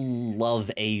still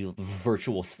love a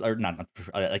virtual or not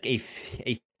like a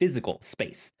physical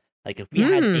space. Like if we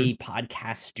had a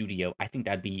podcast studio, I think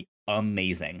that'd be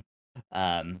amazing.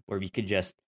 Where we could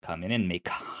just come in and make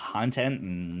content,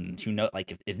 and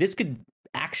like if this could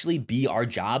actually be our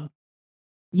job.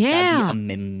 Yeah, that'd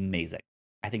be amazing.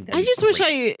 I think I just wish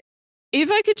if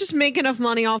I could just make enough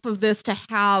money off of this to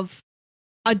have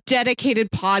a dedicated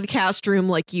podcast room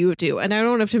like you do, and I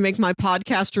don't have to make my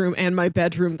podcast room and my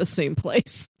bedroom the same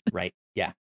place. Right.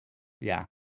 Yeah.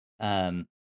 I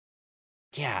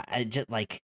just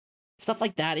like stuff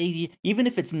like that. Even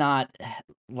if it's not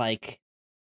like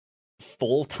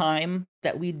full time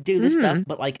that we do this stuff,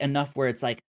 but like enough where it's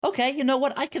like, okay, you know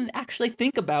what? I can actually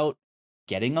think about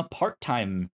getting a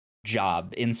part-time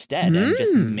job instead and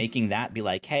just making that be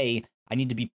like, hey, I need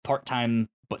to be part-time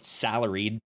but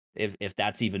salaried if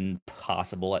that's even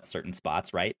possible at certain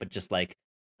spots, right? But just like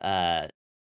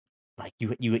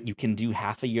you can do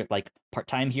half a year like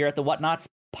part-time here at the Whatnauts,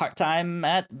 part-time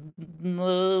at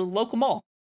the local mall.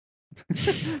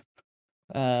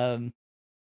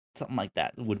 Something like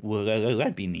that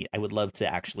would be neat. I would love to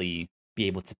actually be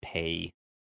able to pay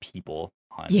people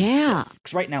on this.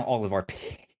 Because right now all of our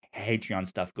Patreon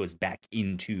stuff goes back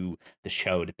into the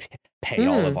show to pay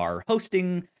all of our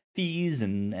hosting fees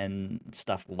and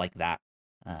stuff like that.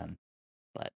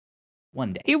 But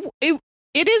one day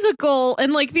it is a goal,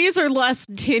 and like these are less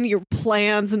 10-year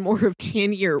plans and more of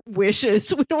 10-year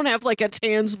wishes. We don't have like a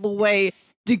tangible way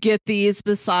to get these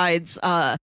besides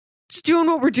just doing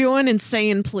what we're doing and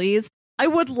saying please. I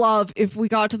would love if we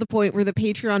got to the point where the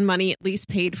Patreon money at least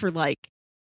paid for like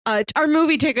our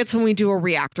movie tickets when we do a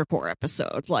Reactor Core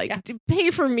episode. Like, pay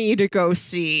for me to go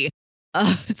see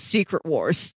Secret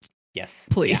Wars. Yes.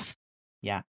 Please.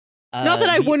 Yeah. Not that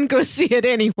I wouldn't go see it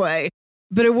anyway,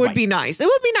 but it would be nice. It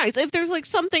would be nice if there's like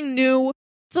something new,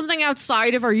 something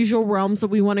outside of our usual realms that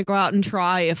we want to go out and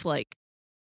try. If like,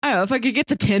 I don't know, if I could get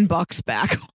the $10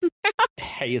 back on that.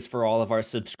 Pay us for all of our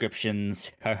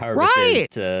subscriptions services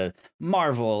to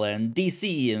Marvel and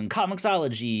DC and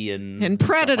Comixology and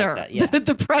Predator. Like that. Yeah.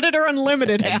 The Predator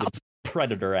Unlimited and app. The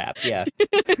Predator app, yeah.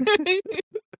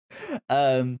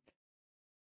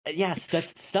 Yes,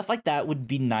 stuff like that would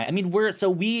be nice. I mean,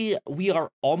 we are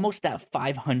almost at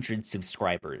 500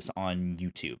 subscribers on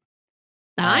YouTube.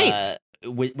 Nice.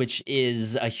 Which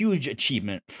is a huge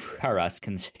achievement for us,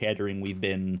 considering we've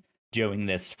been doing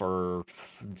this for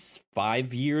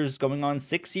 5 years, going on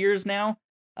 6 years now.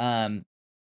 And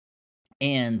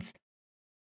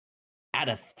at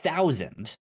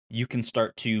 1,000, you can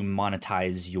start to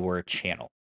monetize your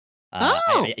channel.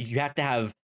 You have to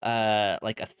have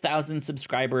like 1,000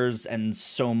 subscribers and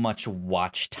so much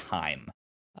watch time,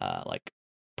 like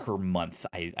per month.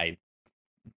 I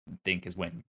think is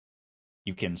when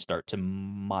you can start to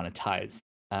monetize.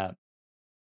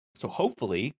 So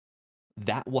hopefully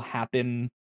that will happen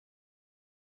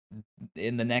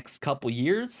in the next couple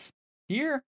years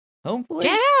here. Hopefully.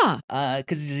 Yeah.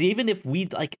 Because even if we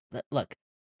look,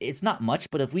 it's not much,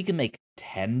 but if we can make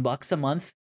 $10 a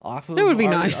month off of it would be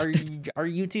nice. our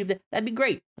YouTube, that'd be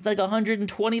great. It's like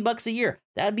 $120 a year.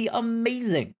 That'd be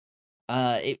amazing.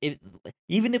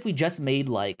 Even if we just made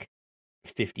like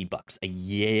 $50 a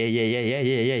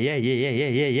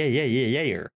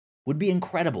year would be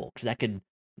incredible, because that could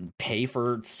pay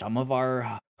for some of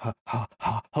our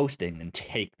hosting and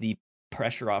take the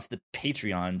pressure off the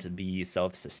Patreon to be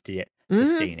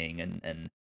self-sustaining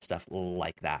and stuff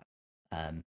like that.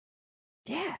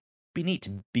 Yeah, be neat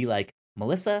to be like,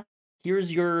 Melissa,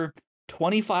 here's your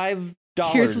 $25 for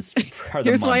the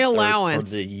here's month, my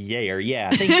allowance for the year. Yeah,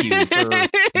 thank you for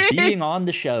being on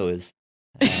the shows.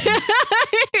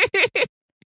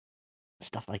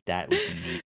 Stuff like that would be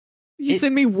neat. You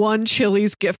send me one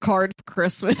Chili's gift card for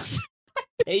Christmas.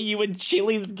 Pay you in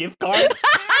Chili's gift cards?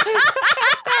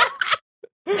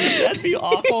 That'd be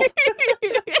awful.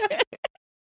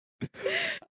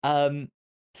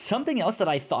 Something else that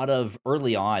I thought of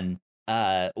early on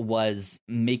was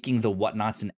making the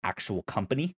Whatnauts an actual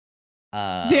company.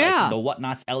 Like the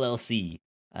Whatnauts LLC.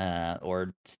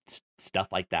 Or stuff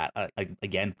like that.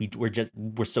 Again,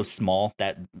 we're so small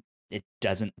that it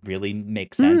doesn't really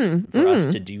make sense for us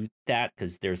to do that,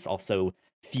 because there's also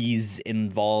fees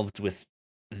involved with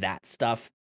that stuff.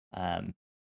 But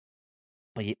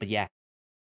yeah,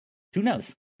 who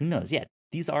knows? Yeah,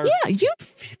 these are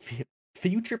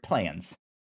future plans.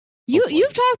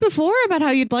 You've talked before about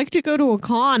how you'd like to go to a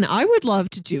con. I would love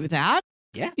to do that.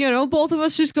 Yeah, both of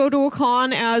us just go to a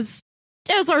con as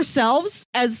ourselves,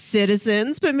 as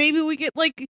citizens, but maybe we get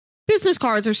like business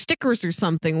cards or stickers or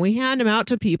something. We hand them out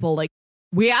to people. Like,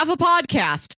 we have a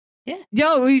podcast.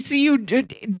 Yeah. We see you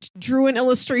drew an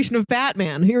illustration of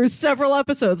Batman. Here's several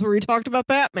episodes where we talked about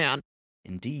Batman.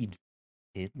 Indeed.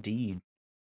 Yeah,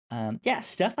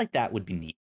 stuff like that would be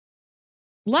neat.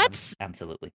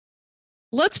 Absolutely.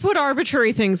 Let's put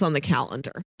arbitrary things on the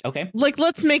calendar. Okay. Like,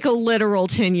 let's make a literal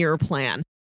 10-year plan.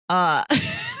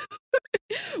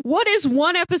 What is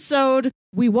one episode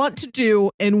we want to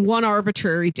do in one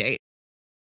arbitrary date?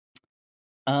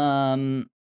 Like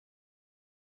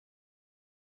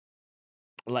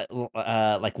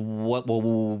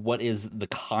what is the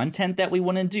content that we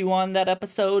want to do on that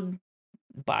episode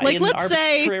by an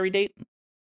arbitrary date?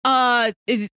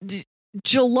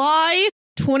 July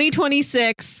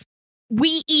 2026.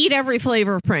 We eat every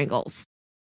flavor of Pringles.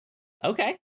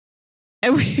 Okay.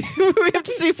 And we have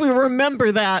to see if we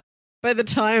remember that by the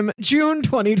time June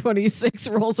 2026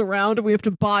 rolls around and we have to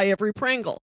buy every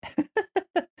Pringle.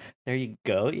 There you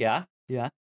go. Yeah.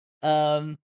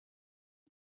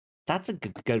 That's a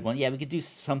good one. Yeah, we could do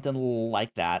something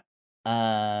like that.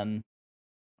 I'm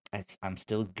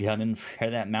still gunning for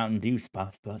that Mountain Dew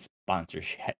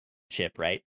sponsorship,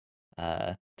 right?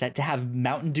 To have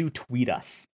Mountain Dew tweet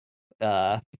us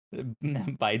by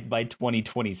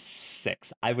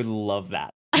 2026. I would love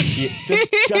that.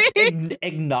 Just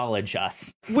acknowledge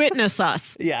us. Witness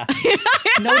us. Yeah.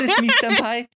 Notice me,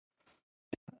 senpai.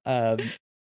 That'd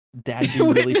be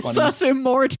really Witness funny. us in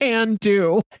Mortan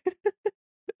Dew.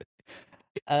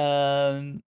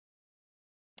 I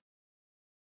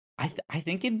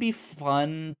think it'd be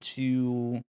fun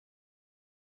to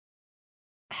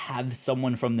have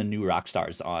someone from the New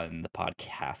Rockstars on the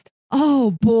podcast.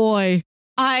 Oh boy.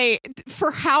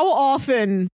 For how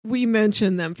often we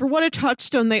mention them, for what a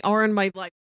touchstone they are in my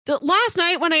life. Last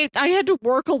night when I had to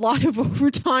work a lot of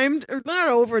overtime, or not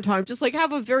overtime, just like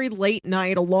have a very late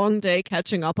night, a long day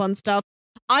catching up on stuff.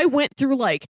 I went through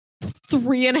like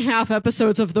 3.5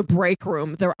 episodes of The Break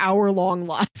Room, their hour-long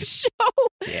live show.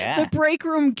 Yeah. The Break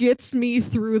Room gets me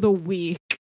through the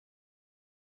week.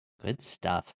 Good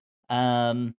stuff.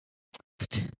 What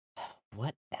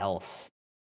else?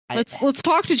 Let's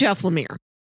talk to Jeff Lemire.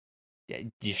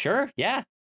 You sure? Yeah.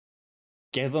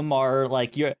 Give him our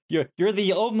you're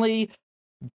the only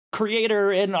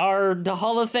creator in our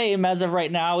Hall of Fame as of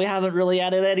right now. We haven't really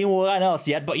added anyone else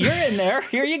yet, but you're in there.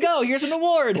 Here you go. Here's an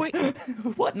award.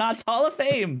 Whatnauts Hall of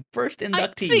Fame. First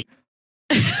inductee.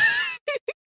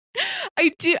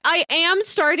 I am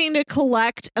starting to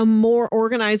collect a more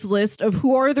organized list of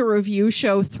who are the review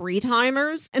show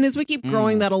 3-timers. And as we keep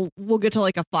growing, we'll get to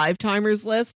like a 5-timers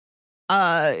list.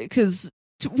 Because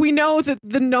we know that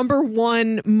the number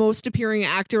one most appearing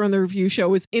actor on the review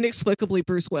show is inexplicably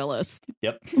Bruce Willis.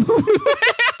 Yep. Which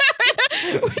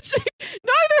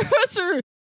neither of us are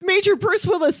major Bruce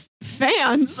Willis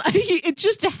fans. It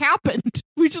just happened.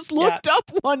 We just looked up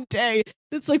one day.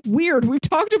 It's like weird. We've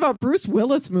talked about Bruce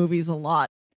Willis movies a lot.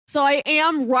 So I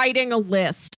am writing a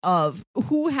list of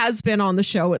who has been on the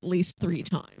show at least 3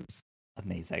 times.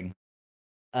 Amazing.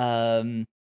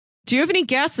 Do you have any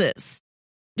guesses?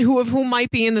 Who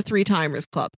might be in the 3-timers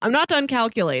club? I'm not done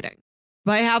calculating,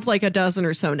 but I have like a dozen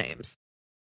or so names.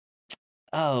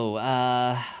 Oh,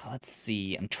 let's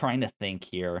see. I'm trying to think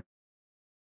here.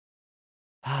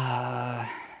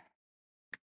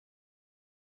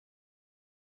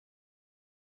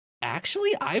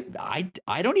 Actually, I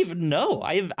don't even know.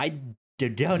 I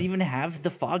don't even have the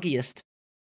foggiest.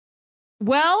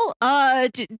 Well,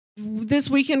 this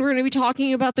weekend we're going to be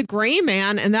talking about The Gray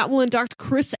Man, and that will induct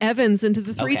Chris Evans into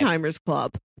the 3-timers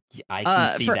club. I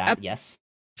can see that, yes.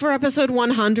 For episode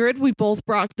 100, we both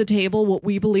brought to the table what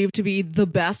we believe to be the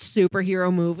best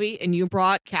superhero movie, and you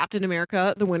brought Captain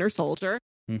America, the Winter Soldier,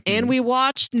 and we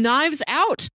watched Knives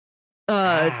Out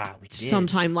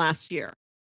sometime last year.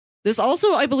 This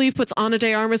also, I believe, puts Ana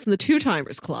de Armas in the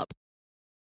 2-timers club.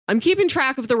 I'm keeping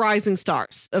track of the rising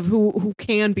stars of who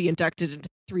can be inducted into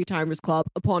the 3-timers club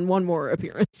upon one more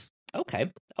appearance. Okay.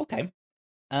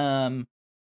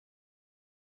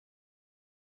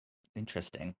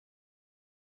 Interesting.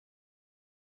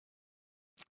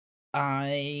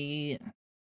 I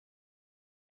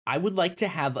would like to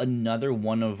have another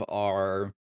one of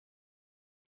our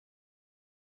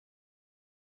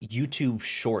YouTube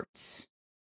shorts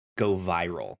go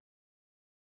viral.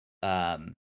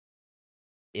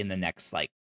 In the next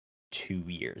 2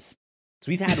 years.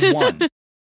 So we've had one.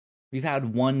 We've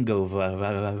had one go viral,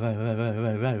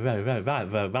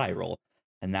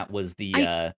 and that was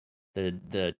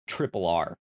the triple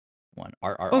R one.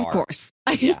 RRR. Of course.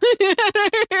 Yeah.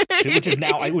 which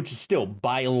is still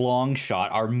by a long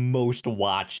shot our most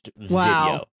watched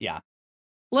video. Yeah.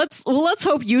 Let's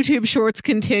hope YouTube Shorts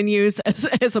continues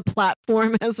as a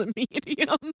platform, as a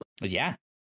medium. Yeah.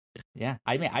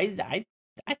 I mean,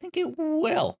 I think it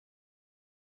will.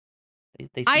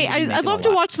 I'd love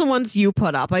to watch the ones you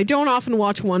put up. I don't often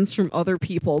watch ones from other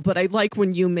people, but I like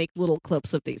when you make little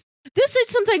clips of these. This is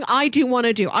something I do want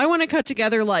to do. I want to cut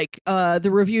together the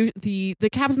review, the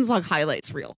Captain's Log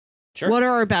highlights reel. Sure. What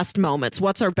are our best moments?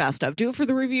 What's our best of? Do it for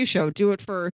the review show. Do it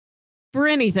for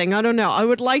anything. I don't know. I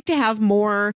would like to have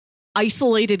more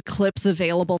isolated clips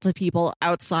available to people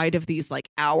outside of these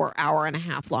hour and a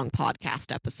half long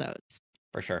podcast episodes.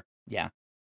 For sure. Yeah.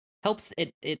 Helps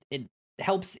it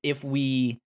helps if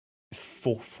we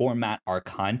format our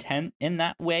content in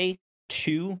that way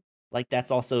too.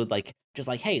 That's also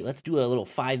hey, let's do a little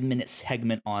 5-minute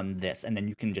segment on this, and then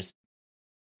you can just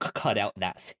cut out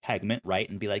that segment, right,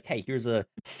 and be like, hey, here's a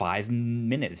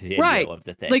 5-minute video of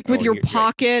the thing, with your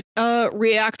pocket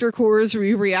reactor cores where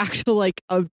you react to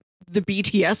the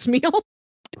BTS meal.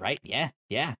 Right. Yeah,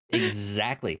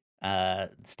 exactly.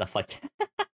 Stuff like that.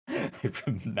 I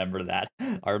remember that.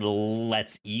 Our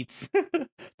Let's Eats.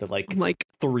 The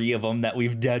 3 of them that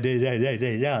we've done.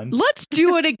 Let's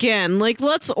do it again.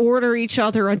 Let's order each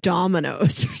other a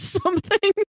Domino's or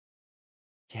something.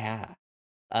 Yeah.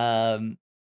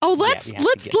 Let's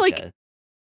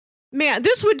man,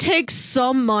 this would take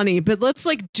some money, but let's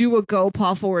do a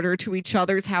GoPuff order to each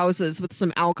other's houses with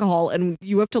some alcohol, and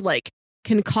you have to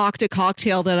concoct a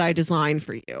cocktail that I designed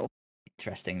for you.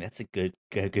 Interesting. That's a good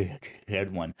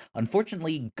one.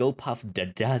 Unfortunately,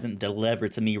 GoPuff doesn't deliver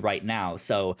to me right now,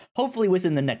 so hopefully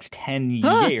within the next 10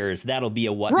 years, that'll be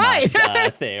a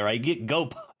Whatnauts thing, right? Get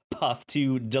GoPuff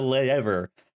to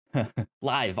deliver.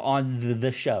 live on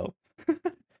the show.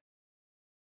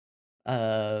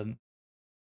 um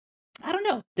I don't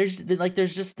know.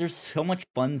 There's so much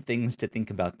fun things to think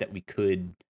about that we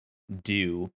could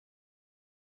do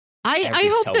I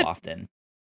hope so that often.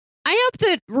 I hope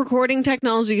that recording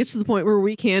technology gets to the point where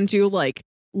we can do like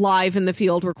live in the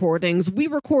field recordings. We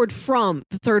record from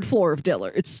the third floor of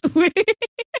Dillard's.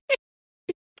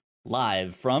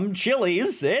 Live from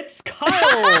Chili's, it's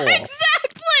Kyle.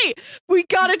 Exactly. We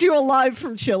got to do a live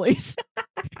from Chili's.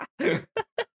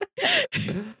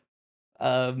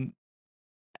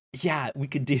 Yeah, we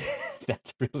could do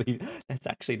that's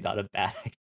actually not a bad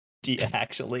idea,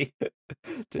 actually.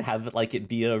 To have like it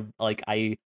be a like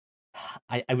I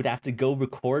would have to go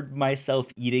record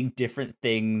myself eating different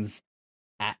things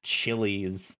at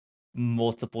Chili's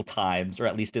multiple times, or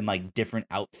at least in like different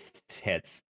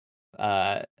outfits.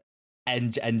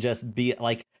 And just be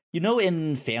like,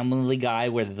 in Family Guy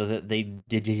where they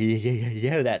did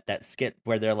that skit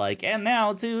where they're like, and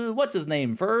now to what's his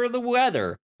name for the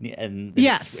weather, and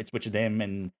yes, it switches him,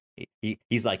 and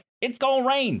he's like, it's gonna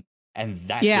rain, and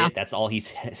that's it. That's all he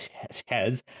says.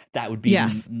 That would be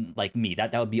like me.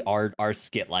 That would be our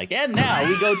skit. Like, and now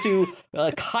we go to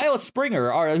Kyle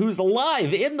Springer, who's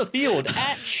alive in the field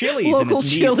at Chili's, local and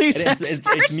it's Chili's me,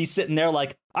 it's me sitting there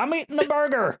like, I'm eating a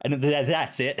burger, and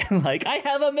that's it. Like, I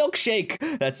have a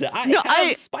milkshake. That's it. I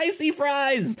have spicy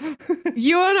fries.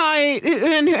 You and I,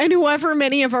 and whoever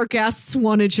many of our guests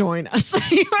want to join us,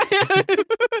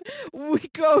 we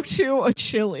go to a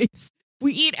Chili's.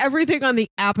 We eat everything on the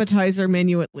appetizer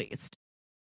menu at least,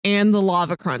 and the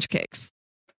lava crunch cakes.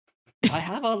 I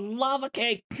have a lava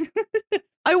cake.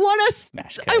 I want us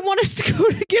to go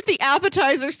to get the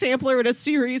appetizer sampler at a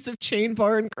series of Chain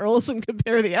Bar and Girls and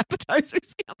compare the appetizer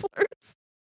samplers.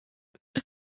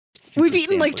 We've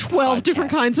eaten like 12 different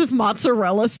kinds of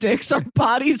mozzarella sticks. Our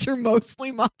bodies are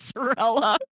mostly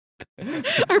mozzarella.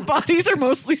 Our bodies are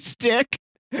mostly stick.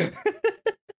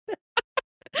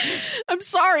 I'm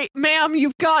sorry, ma'am,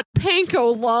 you've got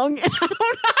panko lung, and I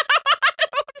don't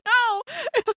know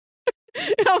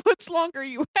how much longer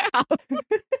you have.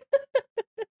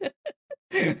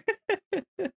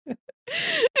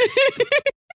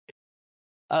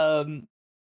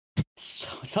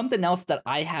 Something else that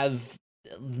I have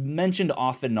mentioned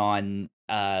off and on,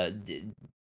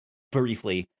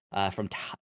 briefly, from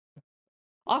time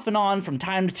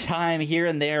to time, here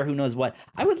and there, who knows what.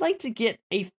 I would like to get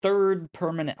a third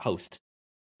permanent host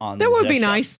on. That would be show.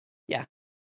 Nice. Yeah.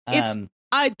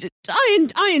 I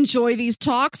enjoy these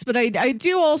talks, but I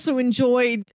do also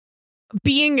enjoy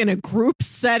being in a group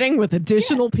setting with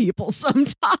additional people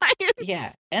sometimes. Yeah,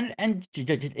 and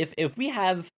if we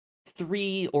have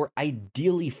 3 or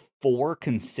ideally 4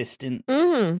 consistent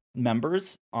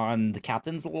members on the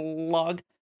captain's log,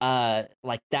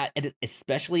 like that,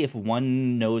 especially if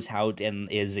one knows how and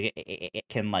it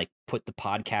can like put the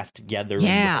podcast together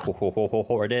and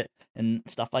record it and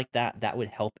stuff like that, that would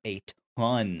help a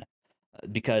ton.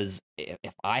 Because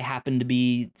if I happen to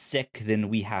be sick, then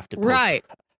we have to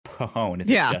postpone. If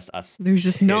it's just us, there's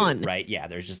just none. Right? Yeah,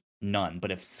 there's just none. But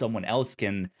if someone else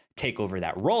can take over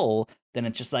that role, then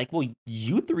it's just like, well,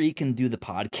 you 3 can do the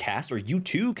podcast, or you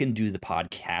 2 can do the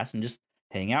podcast, and just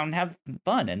hang out and have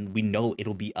fun. And we know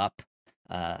it'll be up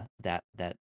that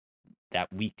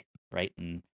week, right?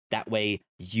 And that way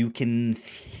you can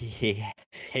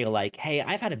feel like, hey,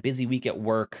 I've had a busy week at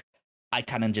work. I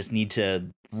kind of just need to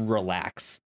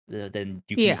relax. Then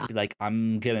you can just be like,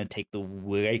 I'm gonna take the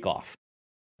week off.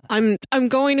 I'm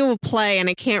going to a play and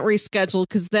I can't reschedule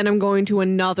because then I'm going to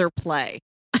another play.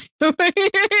 I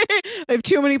have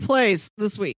too many plays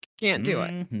this week. Can't do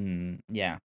it.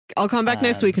 Yeah. I'll come back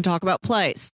next week and talk about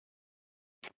plays.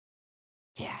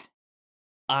 Yeah.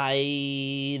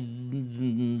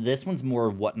 This one's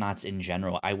more Whatnauts in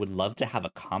general. I would love to have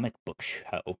a comic book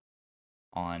show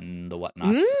on the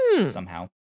Whatnauts somehow,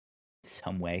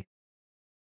 some way.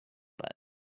 But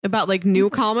about like new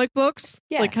comic books,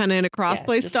 like kind of in a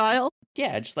crossplay style.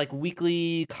 Yeah, just like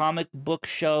weekly comic book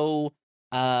show.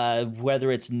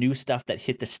 Whether it's new stuff that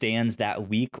hit the stands that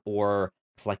week, or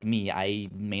it's like me, I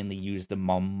mainly use the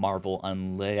Marvel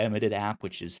Unlimited app,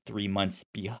 which is 3 months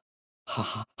behind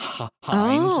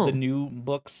the new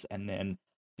books, and then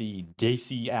the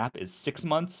DC app is 6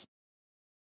 months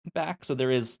back. So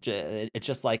there is, it's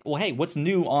just like, well, hey, what's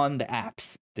new on the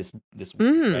apps this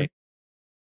week, right?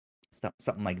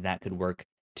 Something like that could work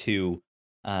too.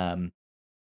 But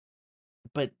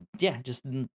yeah, just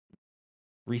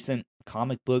recent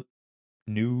comic book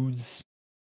news,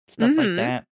 stuff like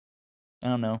that. I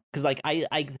don't know, because like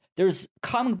I there's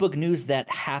comic book news that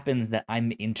happens that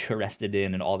I'm interested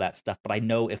in and all that stuff, but I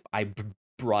know if I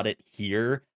brought it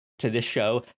here, to this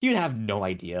show, you'd have no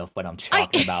idea what I'm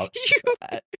talking about.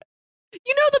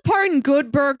 You know the part in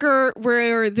Good Burger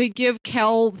where they give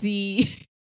Kel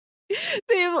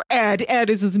Ed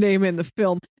is his name in the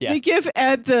film. Yeah. They give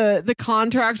Ed the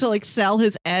contract to like sell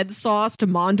his Ed sauce to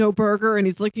Mondo Burger, and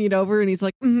he's looking it over and he's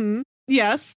like,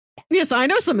 yes, I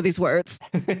know some of these words.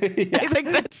 Yeah. I think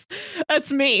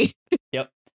that's me. Yep,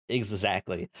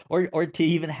 exactly. Or to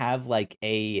even have like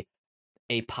a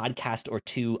podcast or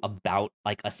two about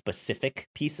like a specific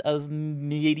piece of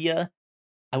media.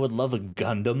 I would love a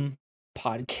Gundam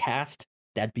podcast.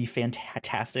 That'd be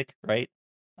fantastic, right?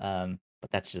 But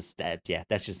that's just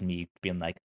that's just me being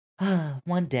like,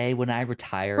 one day when I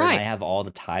retire and I have all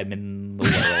the time in the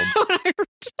world. When I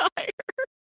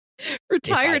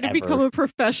retire to become a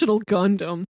professional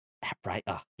Gundam. Right?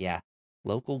 Oh, yeah.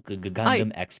 Local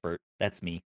Gundam expert. That's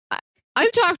me.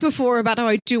 I've talked before about how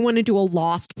I do want to do a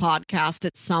Lost podcast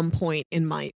at some point in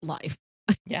my life.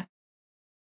 Yeah.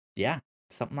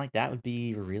 Something like that would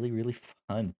be really, really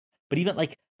fun. But even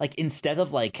like instead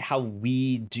of like how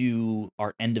we do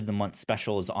our end of the month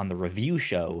specials on the review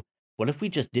show, what if we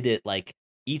just did it like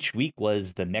each week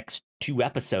was the next 2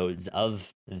 episodes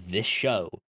of this show,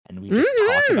 and we just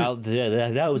talk about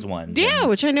those ones? Yeah,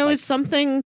 which I know is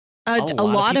something a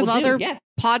lot of other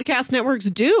podcast networks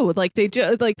do. Like they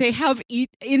do, like they have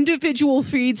individual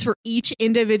feeds for each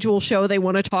individual show they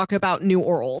want to talk about, new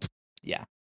or old. Yeah.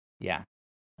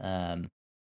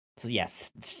 So yes,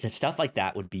 stuff like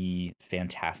that would be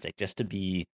fantastic. Just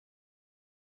to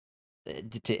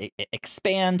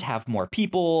expand, have more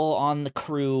people on the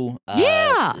crew. We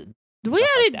should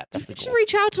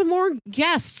reach out to more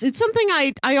guests. It's something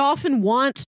I often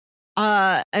want.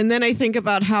 And then I think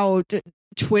about how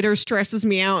Twitter stresses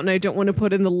me out, and I don't want to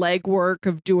put in the legwork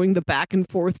of doing the back and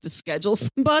forth to schedule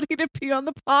somebody to be on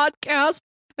the podcast.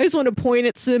 I just want to point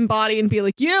at somebody and be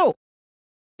like, you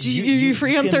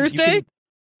free on Thursday? You can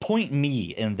point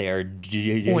me in their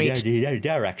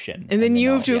direction. And then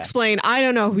you have to explain, I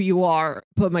don't know who you are,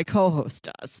 but my co-host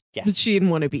does. Yes. But she didn't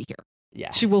want to be here.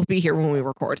 Yeah. She will be here when we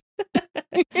record.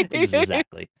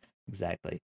 Exactly.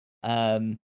 Yeah.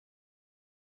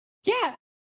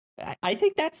 I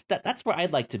think that's where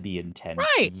I'd like to be in 10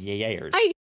 years.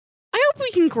 I hope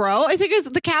we can grow. I think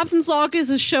the Captain's Log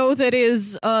is a show that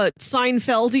is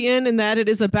Seinfeldian in that it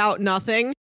is about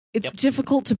nothing. It's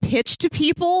difficult to pitch to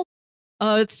people.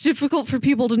 It's difficult for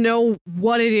people to know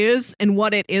what it is and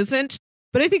what it isn't.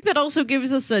 But I think that also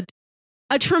gives us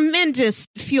a tremendous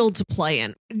field to play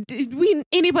in.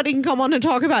 Anybody can come on and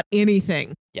talk about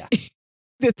anything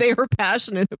that they are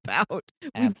passionate about.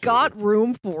 Absolutely. We've got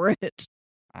room for it.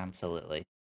 Absolutely.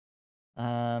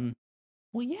 Well,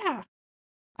 yeah.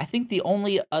 I think the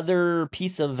only other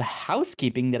piece of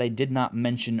housekeeping that I did not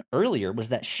mention earlier was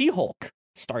that She-Hulk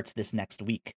starts this next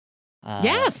week.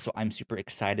 Yes. So I'm super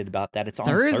excited about that. It's on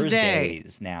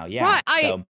Thursdays now. Yeah.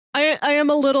 Well, I am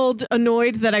a little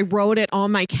annoyed that I wrote it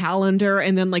on my calendar,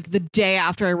 and then like the day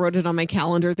after I wrote it on my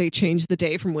calendar, they changed the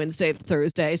day from Wednesday to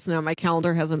Thursday. So now my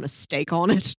calendar has a mistake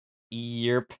on it.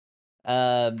 Yep.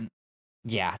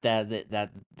 Yeah,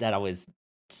 that always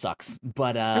sucks.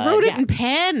 But I wrote it in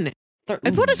pen.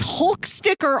 I put his Hulk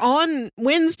sticker on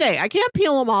Wednesday. I can't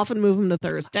peel him off and move him to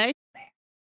Thursday.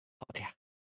 Oh, yeah.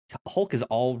 Hulk is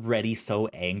already so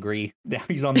angry. Now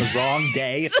he's on the wrong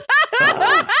day.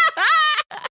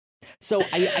 So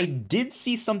I did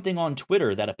see something on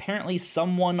Twitter that apparently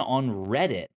someone on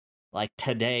Reddit, like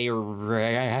today or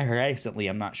recently,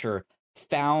 I'm not sure,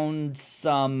 found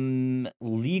some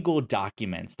legal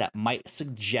documents that might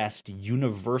suggest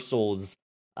Universal's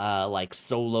like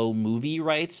solo movie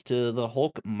rights to the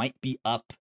Hulk might be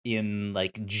up in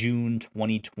like June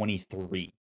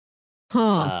 2023.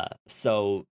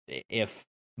 So if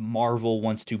Marvel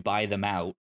wants to buy them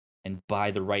out and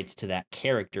buy the rights to that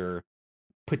character,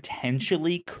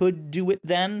 potentially could do it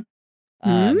then.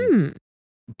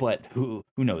 But who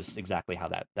knows exactly how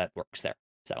that works there.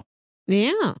 So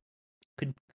yeah,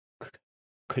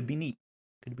 could be neat.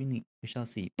 We shall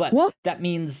see. But that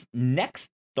means next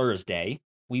Thursday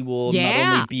we will not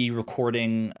only be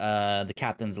recording the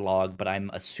Captain's Log, but I'm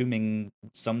assuming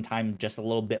sometime just a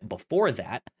little bit before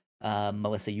that,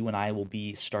 Melissa, you and I will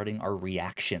be starting our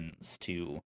reactions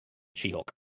to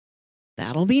She-Hulk.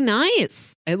 That'll be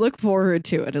nice. I look forward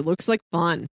to it. It looks like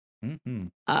fun. Mm-hmm.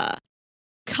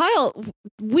 Kyle,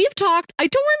 we've talked, I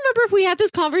don't remember if we had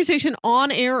this conversation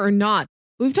on air or not.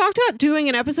 We've talked about doing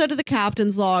an episode of the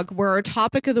Captain's Log where our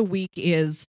topic of the week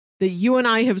is that you and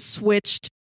I have switched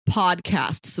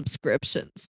podcast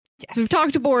subscriptions. Yes. So we've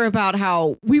talked more about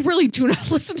how we really do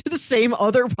not listen to the same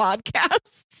other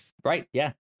podcasts. Right,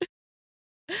 yeah.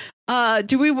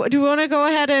 Do we want to go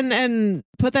ahead and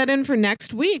put that in for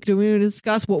next week? Do we want to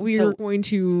discuss what we are going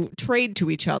to trade to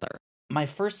each other? My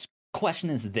first question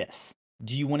is this.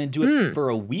 Do you want to do it for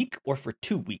a week or for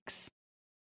 2 weeks?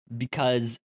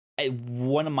 Because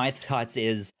one of my thoughts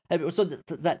is, so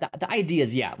the idea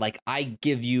is, like I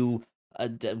give you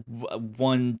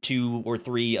 1, 2, or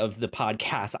 3 of the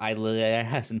podcasts I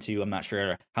listen to. I'm not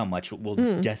sure how much.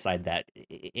 We'll decide that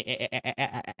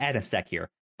at a sec here.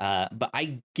 But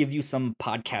I give you some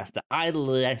podcasts that I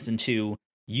listen to.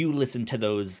 You listen to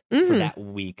those for that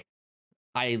week.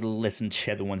 I listen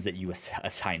to the ones that you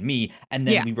assign me, and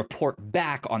then we report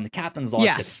back on the captain's log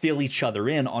to fill each other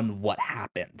in on what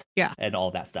happened, and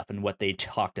all that stuff, and what they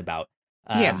talked about.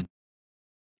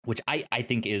 Which I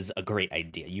think is a great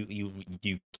idea.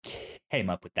 You came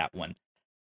up with that one.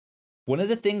 One of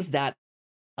the things that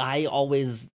I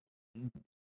always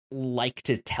like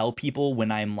to tell people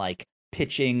when I'm like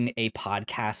pitching a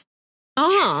podcast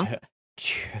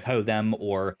to them,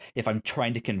 or if I'm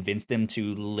trying to convince them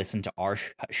to listen to our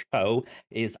show,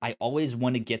 is I always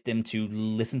want to get them to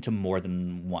listen to more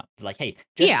than one. Like, hey,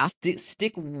 just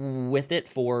stick with it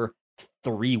for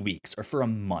 3 weeks or for a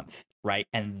month, right?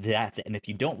 And that's it. And if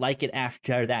you don't like it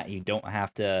after that, you don't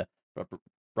have to,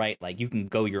 right? Like, you can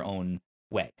go your own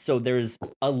way. So there's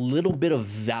a little bit of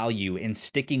value in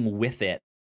sticking with it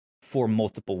for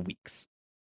multiple weeks.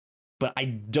 But I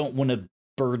don't want to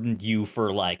burden you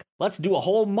for like, let's do a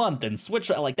whole month and switch.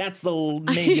 Like, that's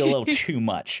maybe a little too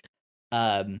much.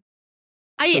 I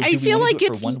feel like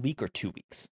it's for 1 week or 2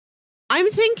 weeks. I'm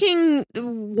thinking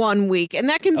 1 week, and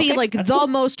that can be like the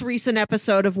most recent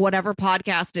episode of whatever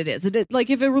podcast it is. Like,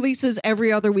 if it releases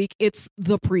every other week, it's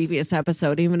the previous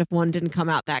episode, even if one didn't come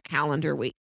out that calendar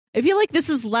week. I feel like this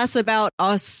is less about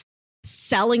us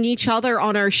selling each other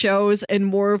on our shows and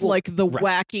more of like the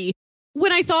wacky.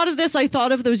 When I thought of this, I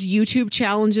thought of those YouTube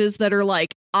challenges that are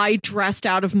like, I dressed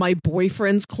out of my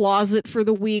boyfriend's closet for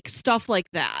the week, stuff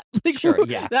like that. Like,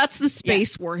 that's the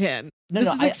space we're in. This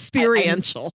is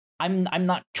experiential. I'm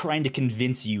not trying to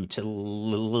convince you to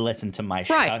listen to my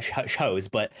shows,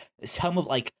 but some of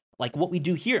like what we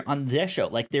do here on this show,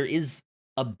 like there is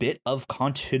a bit of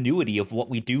continuity of what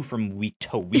we do from week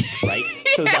to week, right?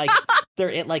 So like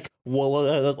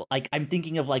like I'm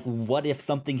thinking of like, what if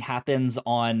something happens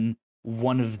on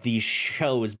one of these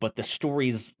shows, but the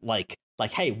story's like,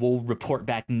 hey, we'll report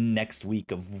back next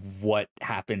week of what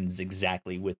happens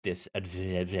exactly with this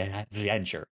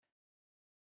adventure.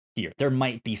 Here, there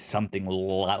might be something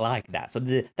like that. So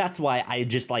that's why I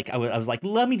just like, I was like,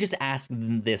 let me just ask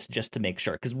this just to make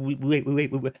sure, because we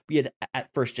had at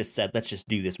first just said, let's just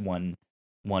do this one.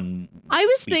 I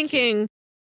was thinking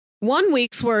 1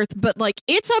 week's worth, but like,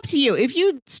 it's up to you. If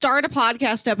you start a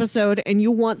podcast episode and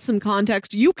you want some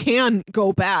context, you can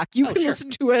go back. You can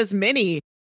listen to as many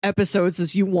episodes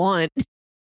as you want.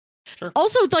 Sure.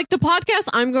 Also, like, the podcasts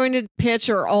I'm going to pitch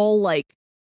are all like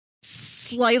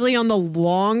slightly on the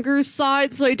longer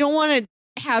side, so I don't want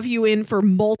to have you in for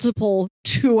multiple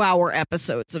 2-hour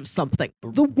episodes of something.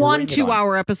 The 1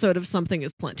 2-hour episode of something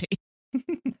is plenty.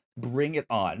 Bring it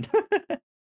on.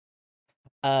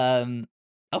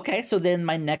 Okay, so then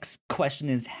my next question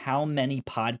is, how many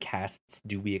podcasts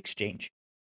do we exchange?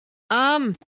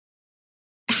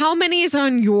 How many is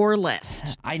on your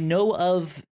list? I know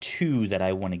of 2 that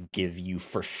I want to give you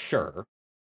for sure.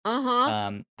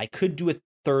 I could do a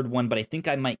third one, but I think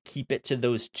I might keep it to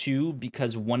those 2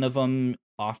 because one of them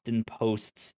often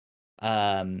posts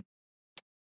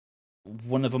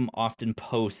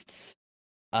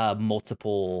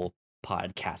multiple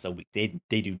podcasts a week. They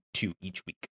do 2 each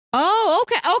week. Oh,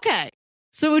 okay.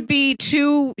 So it would be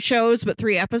 2 shows but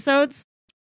 3 episodes?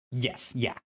 Yes,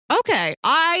 yeah. Okay.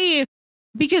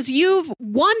 Because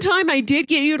one time I did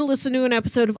get you to listen to an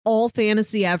episode of All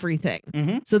Fantasy Everything.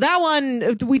 Mm-hmm. So that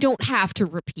one we don't have to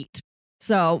repeat.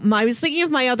 So I was thinking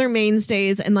of my other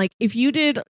mainstays, and like, if you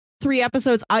did 3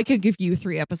 episodes, I could give you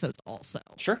 3 episodes also.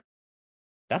 Sure.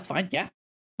 That's fine, yeah.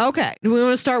 Okay. We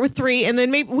want to start with 3, and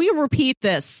then maybe we repeat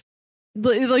this.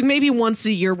 Like, maybe once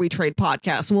a year we trade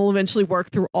podcasts, and we'll eventually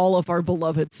work through all of our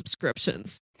beloved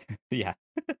subscriptions. Yeah.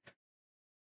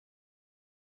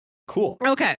 Cool.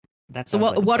 Okay. So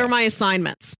what are my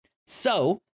assignments?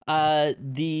 So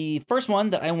the first one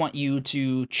that I want you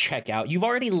to check out, you've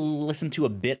already listened to a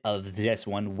bit of this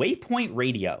one. Waypoint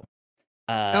Radio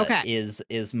is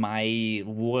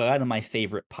one of my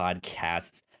favorite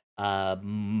podcasts.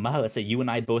 Melissa, you and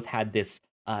I both had this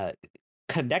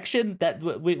connection that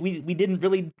we didn't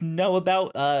really know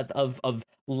about of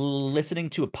listening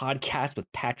to a podcast with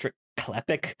Patrick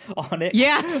Klepek on it.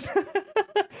 Yes.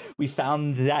 We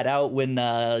found that out when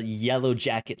Yellow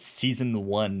Jacket season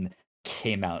 1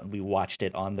 came out, and we watched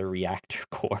it on the reactor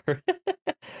core.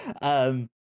 um,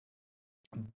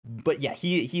 but yeah,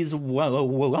 he's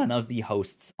one of the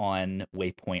hosts on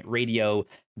Waypoint Radio.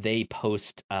 They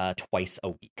post twice a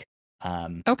week.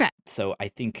 Okay. So I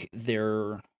think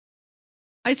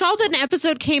I saw that an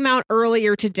episode came out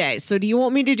earlier today. So do you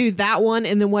want me to do that one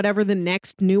and then whatever the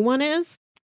next new one is?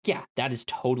 Yeah, that is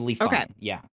totally fine. Okay.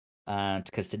 Yeah.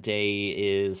 Because today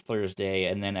is Thursday,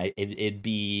 and then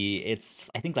it's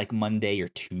I think like Monday or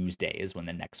Tuesday is when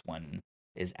the next one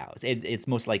is out. It's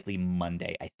most likely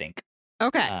Monday, I think.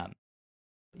 Okay.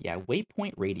 Yeah,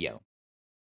 Waypoint Radio.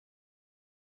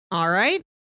 All right.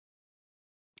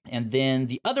 And then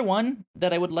the other one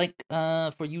that I would like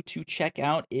for you to check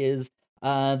out is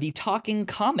the Talking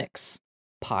Comics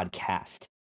podcast.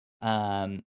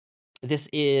 This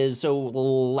is, so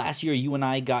last year you and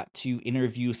I got to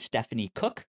interview Stephanie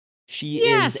Cook. She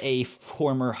is a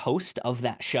former host of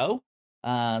that show.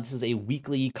 This is a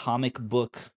weekly comic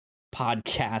book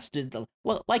podcast,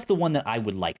 like the one that I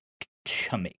would like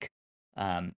to make.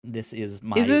 This is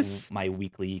my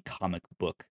weekly comic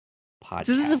book podcast.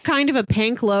 So this is kind of a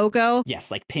pink logo? Yes,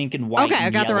 like pink and white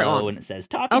and yellow, the right one. And it says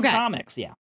Talking Comics.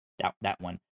 Yeah, that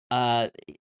one.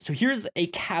 So here's a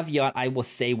caveat I will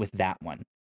say with that one.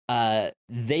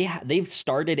 They've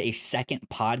started a second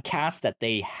podcast that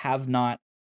they have not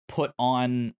put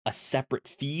on a separate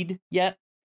feed yet,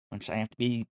 which I have to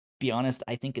be honest,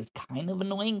 I think is kind of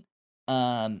annoying.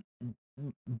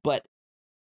 But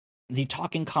the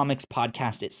Talking Comics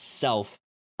podcast itself,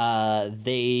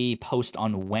 they post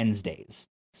on Wednesdays.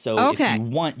 So if you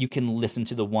want, you can listen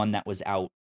to the one that was out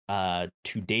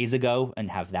 2 days ago and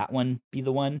have that one be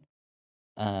the one.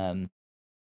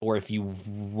 Or if you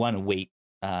want to wait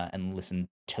and listen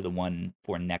to the one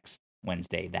for next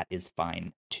Wednesday, that is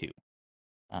fine too.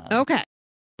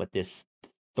 But this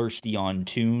Thirsty on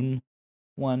Tune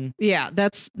one,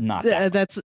 that's not that.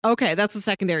 That's okay. That's a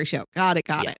secondary show. Got it.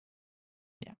 Yeah.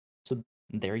 So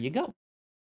there you go.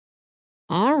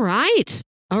 All right.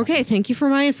 Okay. Thank you for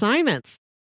my assignments,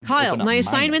 Kyle. My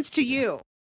assignments to you.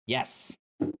 Yes.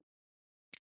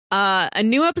 A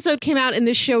new episode came out in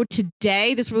this show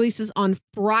today. This releases on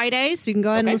Friday, so you can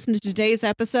go ahead and listen to today's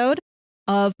episode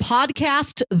of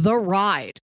Podcast The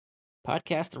Ride.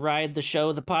 Podcast The Ride, the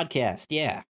show, the podcast.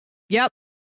 Yeah. Yep.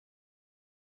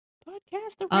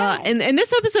 Podcast The Ride. And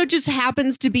this episode just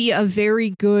happens to be a very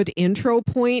good intro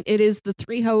point. It is the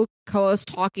three co-hosts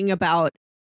talking about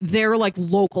their like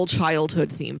local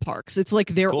childhood theme parks. It's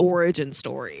like their origin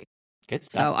story. Good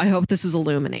stuff. So I hope this is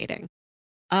illuminating.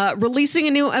 Releasing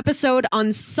a new episode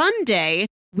on Sunday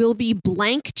will be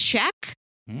Blank Check,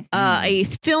 a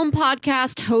film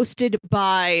podcast hosted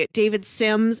by David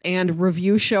Sims and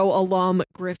review show alum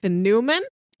Griffin Newman.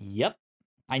 Yep.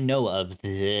 I know of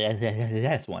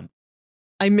this one.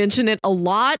 I mention it a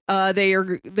lot.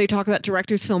 They talk about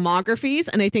directors' filmographies,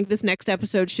 and I think this next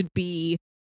episode should be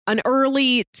an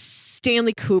early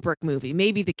Stanley Kubrick movie,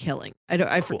 maybe The Killing.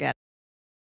 I forget.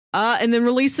 And then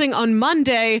releasing on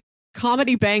Monday,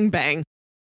 Comedy Bang Bang,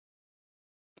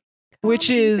 which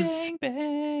is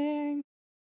Bang.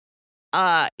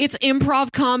 it's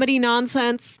improv comedy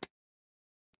nonsense.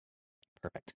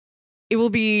 Perfect. It will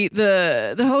be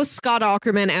the host Scott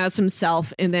Aukerman as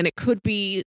himself, and then it could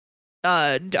be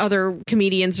other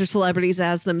comedians or celebrities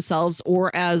as themselves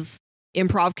or as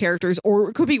improv characters, or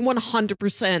it could be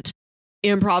 100%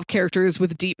 improv characters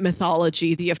with deep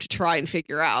mythology that you have to try and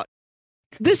figure out.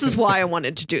 This is why I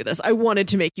wanted to do this. I wanted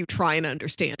to make you try and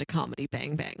understand a comedy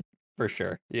Bang Bang. For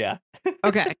sure. Yeah.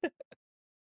 Okay.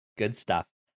 Good stuff.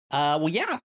 Well,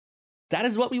 yeah. That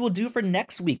is what we will do for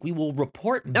next week. We will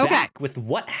report back with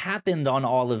what happened on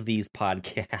all of these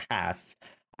podcasts.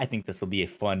 I think this will be a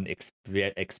fun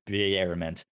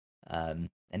experiment. And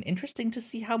interesting to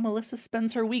see how Melissa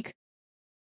spends her week.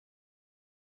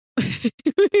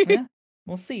 Yeah.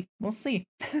 We'll see.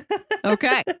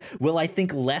 Okay. Will I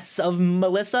think less of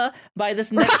Melissa by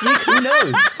this next week? Who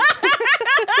knows?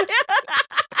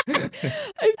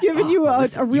 I've given you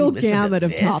a real gamut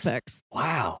of topics.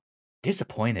 Wow.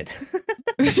 Disappointed.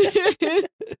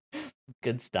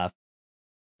 Good stuff.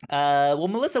 Well,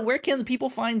 Melissa, where can the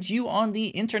people find you on the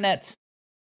internet?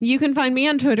 You can find me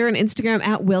on Twitter and Instagram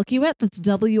at Wilkywit. That's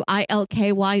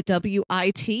WILKYWIT.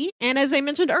 And as I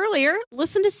mentioned earlier,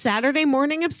 listen to Saturday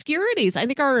Morning Obscurities. I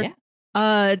think our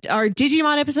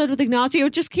Digimon episode with Ignacio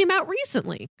just came out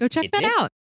recently. Go check that out.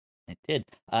 It did.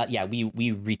 Yeah, we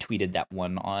retweeted that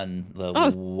one on the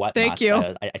Whatnauts. Thank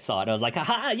you. I saw it. I was like,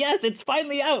 haha, yes, it's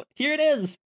finally out. Here it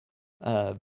is.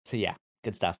 So yeah,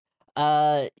 good stuff.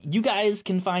 You guys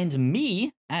can find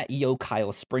me at Yo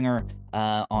Kyle Springer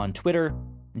on Twitter.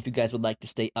 If you guys would like to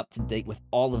stay up to date with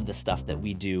all of the stuff that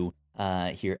we do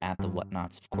here at the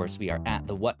Whatnauts, of course, we are at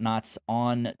the Whatnauts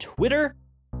on Twitter.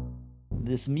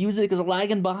 This music is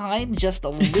lagging behind just a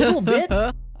little bit.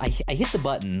 I hit the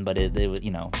button, but it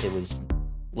was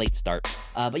late start.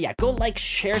 But yeah, go like,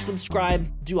 share, subscribe,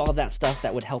 do all of that stuff.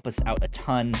 That would help us out a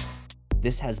ton.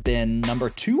 This has been number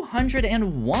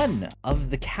 201 of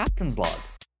the Captain's Log.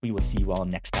 We will see you all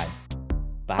next time.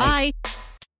 Bye. Bye.